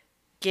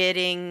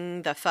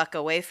getting the fuck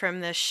away from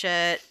this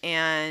shit.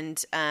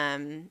 And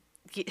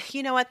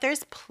you know what?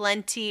 There's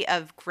plenty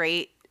of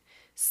great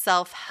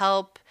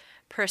self-help,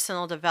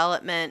 personal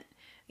development,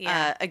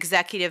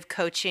 executive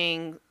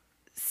coaching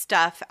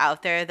stuff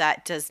out there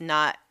that does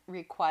not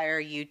require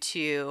you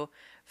to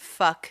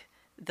fuck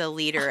the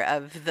leader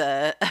of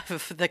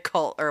the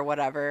cult or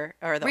whatever,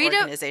 or the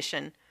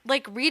organization.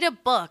 Read a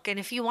book, and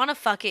if you want to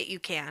fuck it, you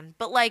can,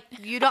 but like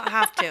you don't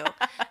have to.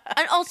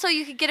 And also,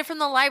 you can get it from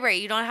the library.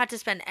 You don't have to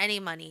spend any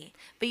money,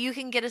 but you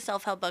can get a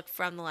self-help book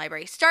from the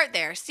library. Start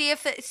there. See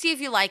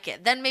if you like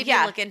it. Then maybe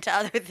look into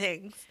other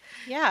things.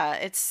 Yeah,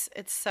 it's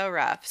so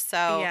rough.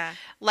 So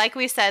like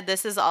we said,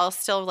 this is all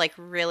still like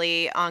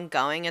really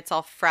ongoing. It's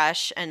all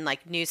fresh, and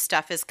like new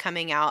stuff is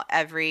coming out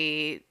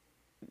every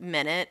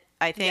minute,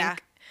 I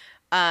think.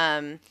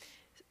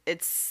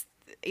 It's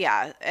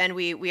and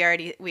we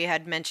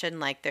had mentioned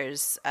like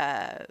there's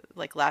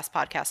like last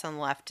podcast on the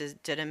left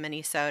did a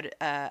mini-sode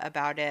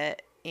about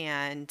it,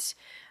 and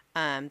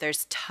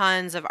there's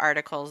tons of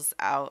articles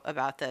out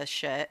about this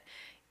shit.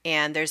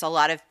 And there's a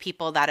lot of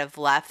people that have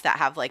left that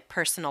have like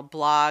personal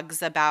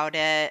blogs about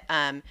it.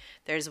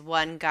 There's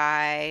one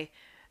guy,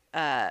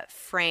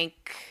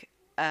 Frank,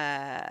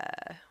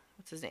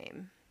 what's his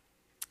name?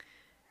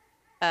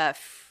 I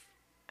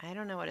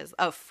don't know what it is.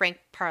 Oh, Frank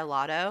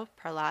Parlato.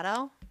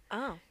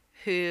 Oh.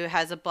 Who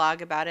has a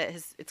blog about it.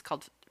 It's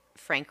called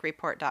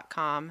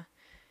frankreport.com.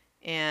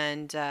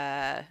 And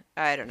I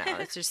don't know.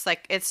 It's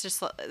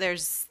just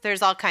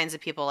there's all kinds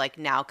of people like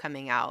now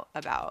coming out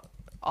about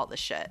all the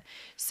shit.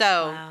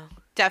 So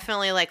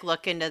definitely like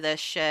look into this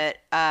shit.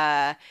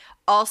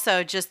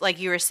 Also, just like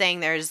you were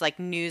saying, there's like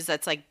news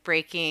that's like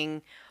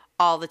breaking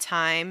all the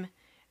time.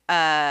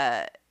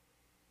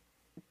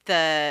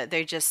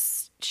 They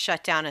just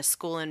shut down a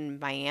school in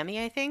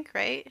Miami, I think,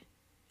 right?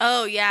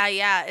 Oh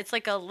yeah. It's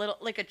like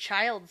a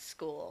child's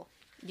school.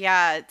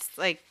 Yeah, it's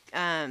like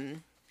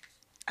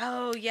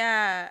oh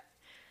yeah.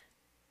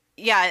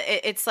 Yeah,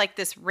 it's like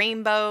this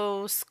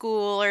rainbow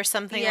school or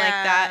something like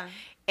that.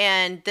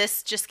 And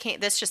this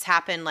just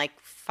happened like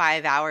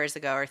 5 hours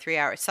ago or 3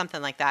 hours,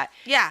 something like that.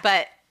 Yeah.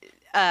 But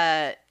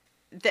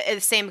the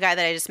same guy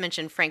that I just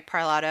mentioned, Frank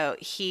Parlato,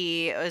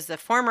 he was the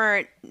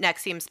former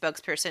NXIVM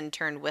spokesperson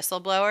turned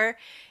whistleblower,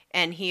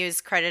 and he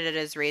is credited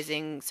as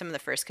raising some of the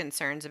first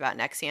concerns about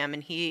NXIVM.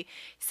 And he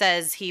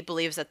says he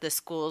believes that the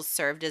schools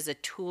served as a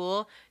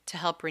tool to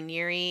help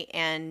Raniere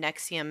and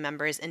NXIVM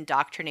members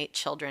indoctrinate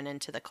children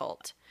into the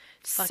cult.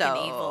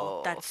 Fucking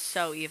evil. That's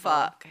so evil.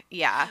 Fuck.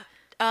 Yeah.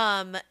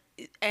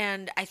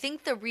 And I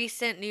think the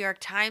recent New York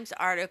Times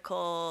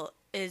article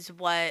is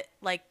what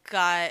like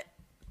got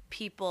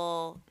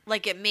people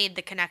like it made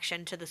the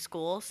connection to the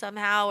school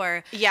somehow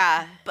or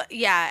but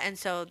yeah, and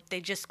so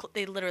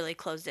they literally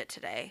closed it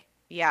today.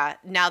 Yeah,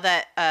 now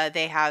that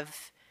they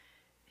have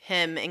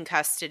him in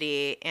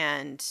custody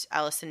and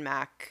Allison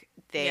Mack,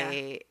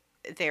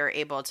 they're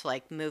able to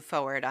like move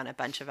forward on a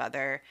bunch of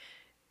other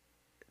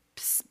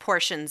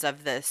portions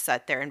of this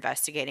that they're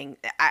investigating.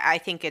 I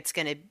think it's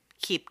going to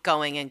keep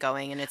going and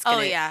going, and it's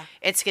gonna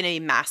it's gonna be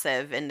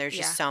massive, and there's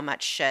just so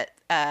much shit.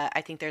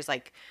 I think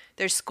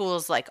there's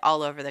schools like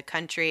all over the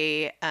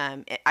country.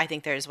 I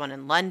think there's one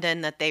in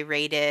London that they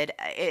raided.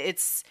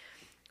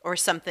 Or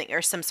some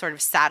sort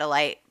of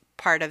satellite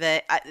part of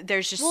it.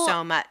 There's just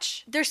so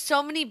much. There's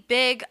so many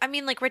big, I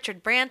mean, like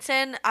Richard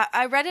Branson.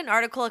 I read an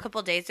article a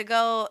couple days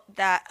ago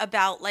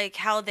about like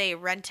how they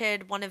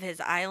rented one of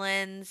his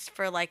islands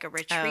for like a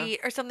retreat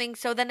or something.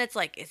 So then it's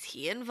like, is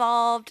he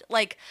involved?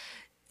 Like,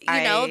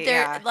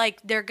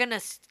 they're gonna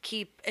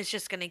keep. It's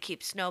just gonna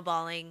keep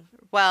snowballing.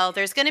 Well,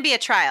 there's gonna be a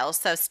trial,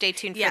 so stay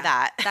tuned for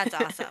that. That's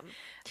awesome.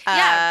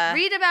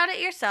 Read about it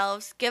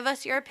yourselves. Give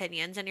us your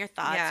opinions and your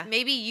thoughts. Yeah.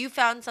 Maybe you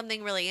found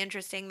something really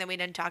interesting that we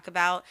didn't talk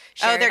about.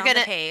 Share it on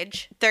the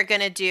page. They're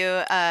gonna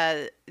do.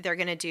 I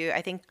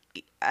think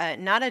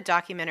not a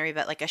documentary,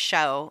 but like a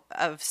show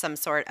of some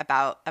sort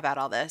about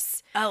all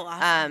this. Oh,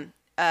 awesome.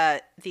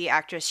 The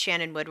actress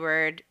Shannon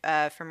Woodward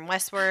from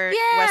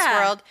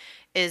Westworld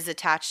is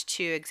attached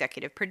to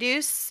executive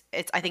produce.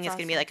 I think it's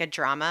going to be like a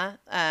drama.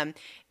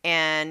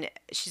 And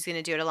she's going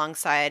to do it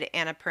alongside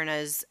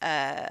Annapurna's,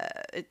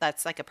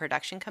 that's like a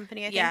production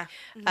company, I think. Yeah.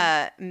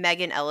 Mm-hmm.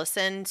 Megan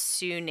Ellison,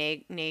 Sue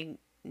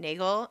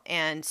Nagel,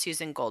 and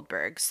Susan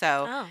Goldberg.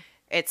 So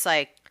it's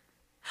like,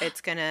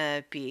 it's going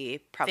to be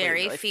probably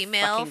very really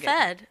female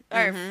fed.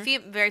 Or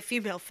very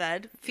female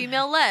fed.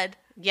 Female led.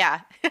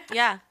 Yeah.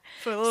 Yeah.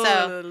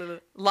 So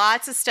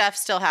lots of stuff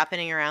still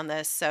happening around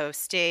this. So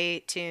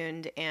stay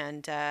tuned.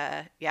 And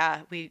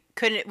we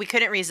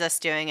couldn't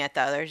resist doing it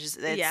though.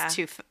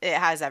 It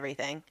has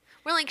everything.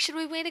 We're like, should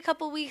we wait a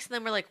couple weeks? And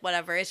then we're like,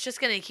 whatever. It's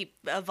just gonna keep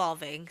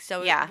evolving.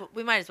 So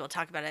we might as well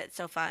talk about it. It's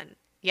so fun.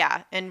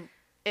 Yeah, and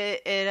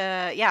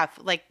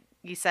like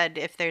you said,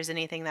 if there's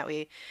anything that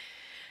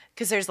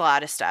because there's a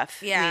lot of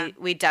stuff. Yeah,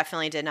 we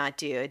definitely did not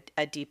do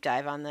a deep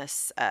dive on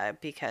this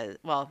because,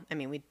 well, I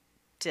mean, we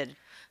did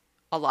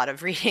a lot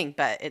of reading,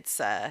 but it's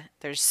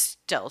there's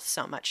still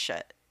so much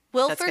shit.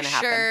 We'll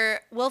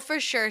for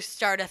sure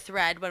start a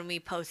thread when we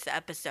post the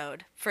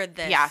episode for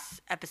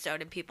this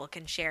episode, and people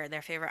can share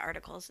their favorite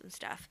articles and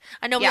stuff.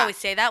 I know we always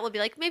say that. We'll be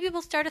like, maybe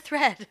we'll start a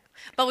thread,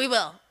 but we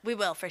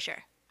will for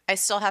sure. I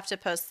still have to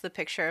post the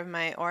picture of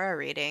my aura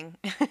reading.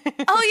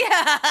 Oh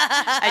yeah,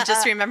 I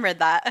just remembered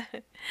that.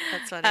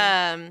 That's funny.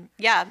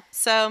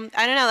 So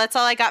I don't know. That's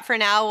all I got for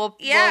now.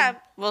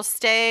 We'll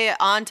stay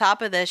on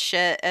top of this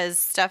shit as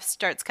stuff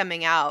starts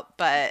coming out.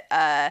 But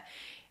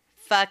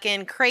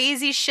fucking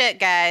crazy shit,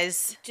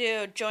 guys.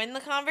 Dude, join the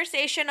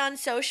conversation on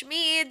social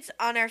medias,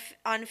 on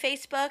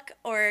Facebook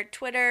or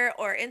Twitter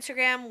or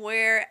Instagram.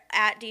 We're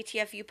at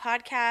DTFU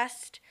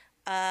Podcast.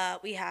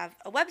 We have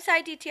a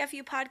website,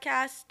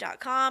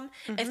 dtfupodcast.com.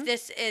 Mm-hmm. If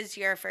this is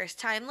your first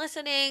time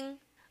listening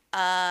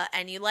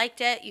and you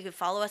liked it, you can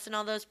follow us in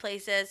all those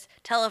places.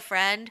 Tell a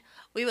friend.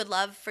 We would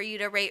love for you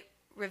to rate,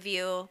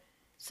 review,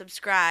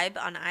 subscribe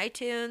on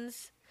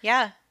iTunes.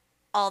 Yeah.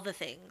 All the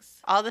things.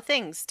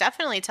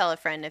 Definitely tell a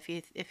friend if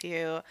you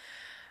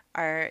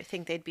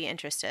think they'd be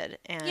interested.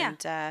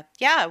 And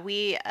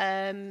we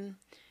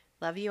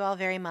love you all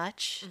very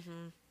much.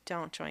 Mm-hmm.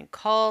 Don't join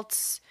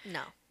cults.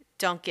 No.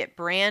 Don't get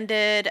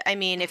branded. I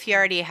mean, if you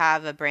already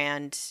have a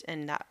brand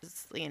and that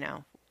was,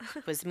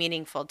 was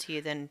meaningful to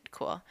you, then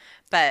cool.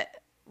 But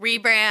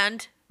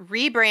rebrand.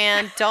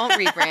 Don't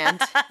rebrand.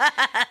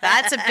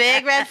 That's a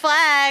big red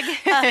flag.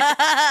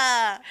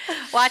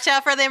 Watch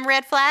out for them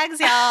red flags,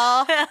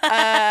 y'all.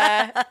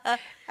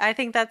 I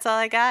think that's all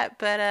I got.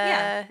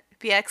 But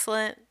be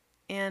excellent.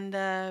 And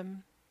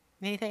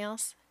anything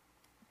else?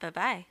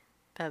 Bye-bye.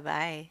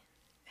 Bye-bye.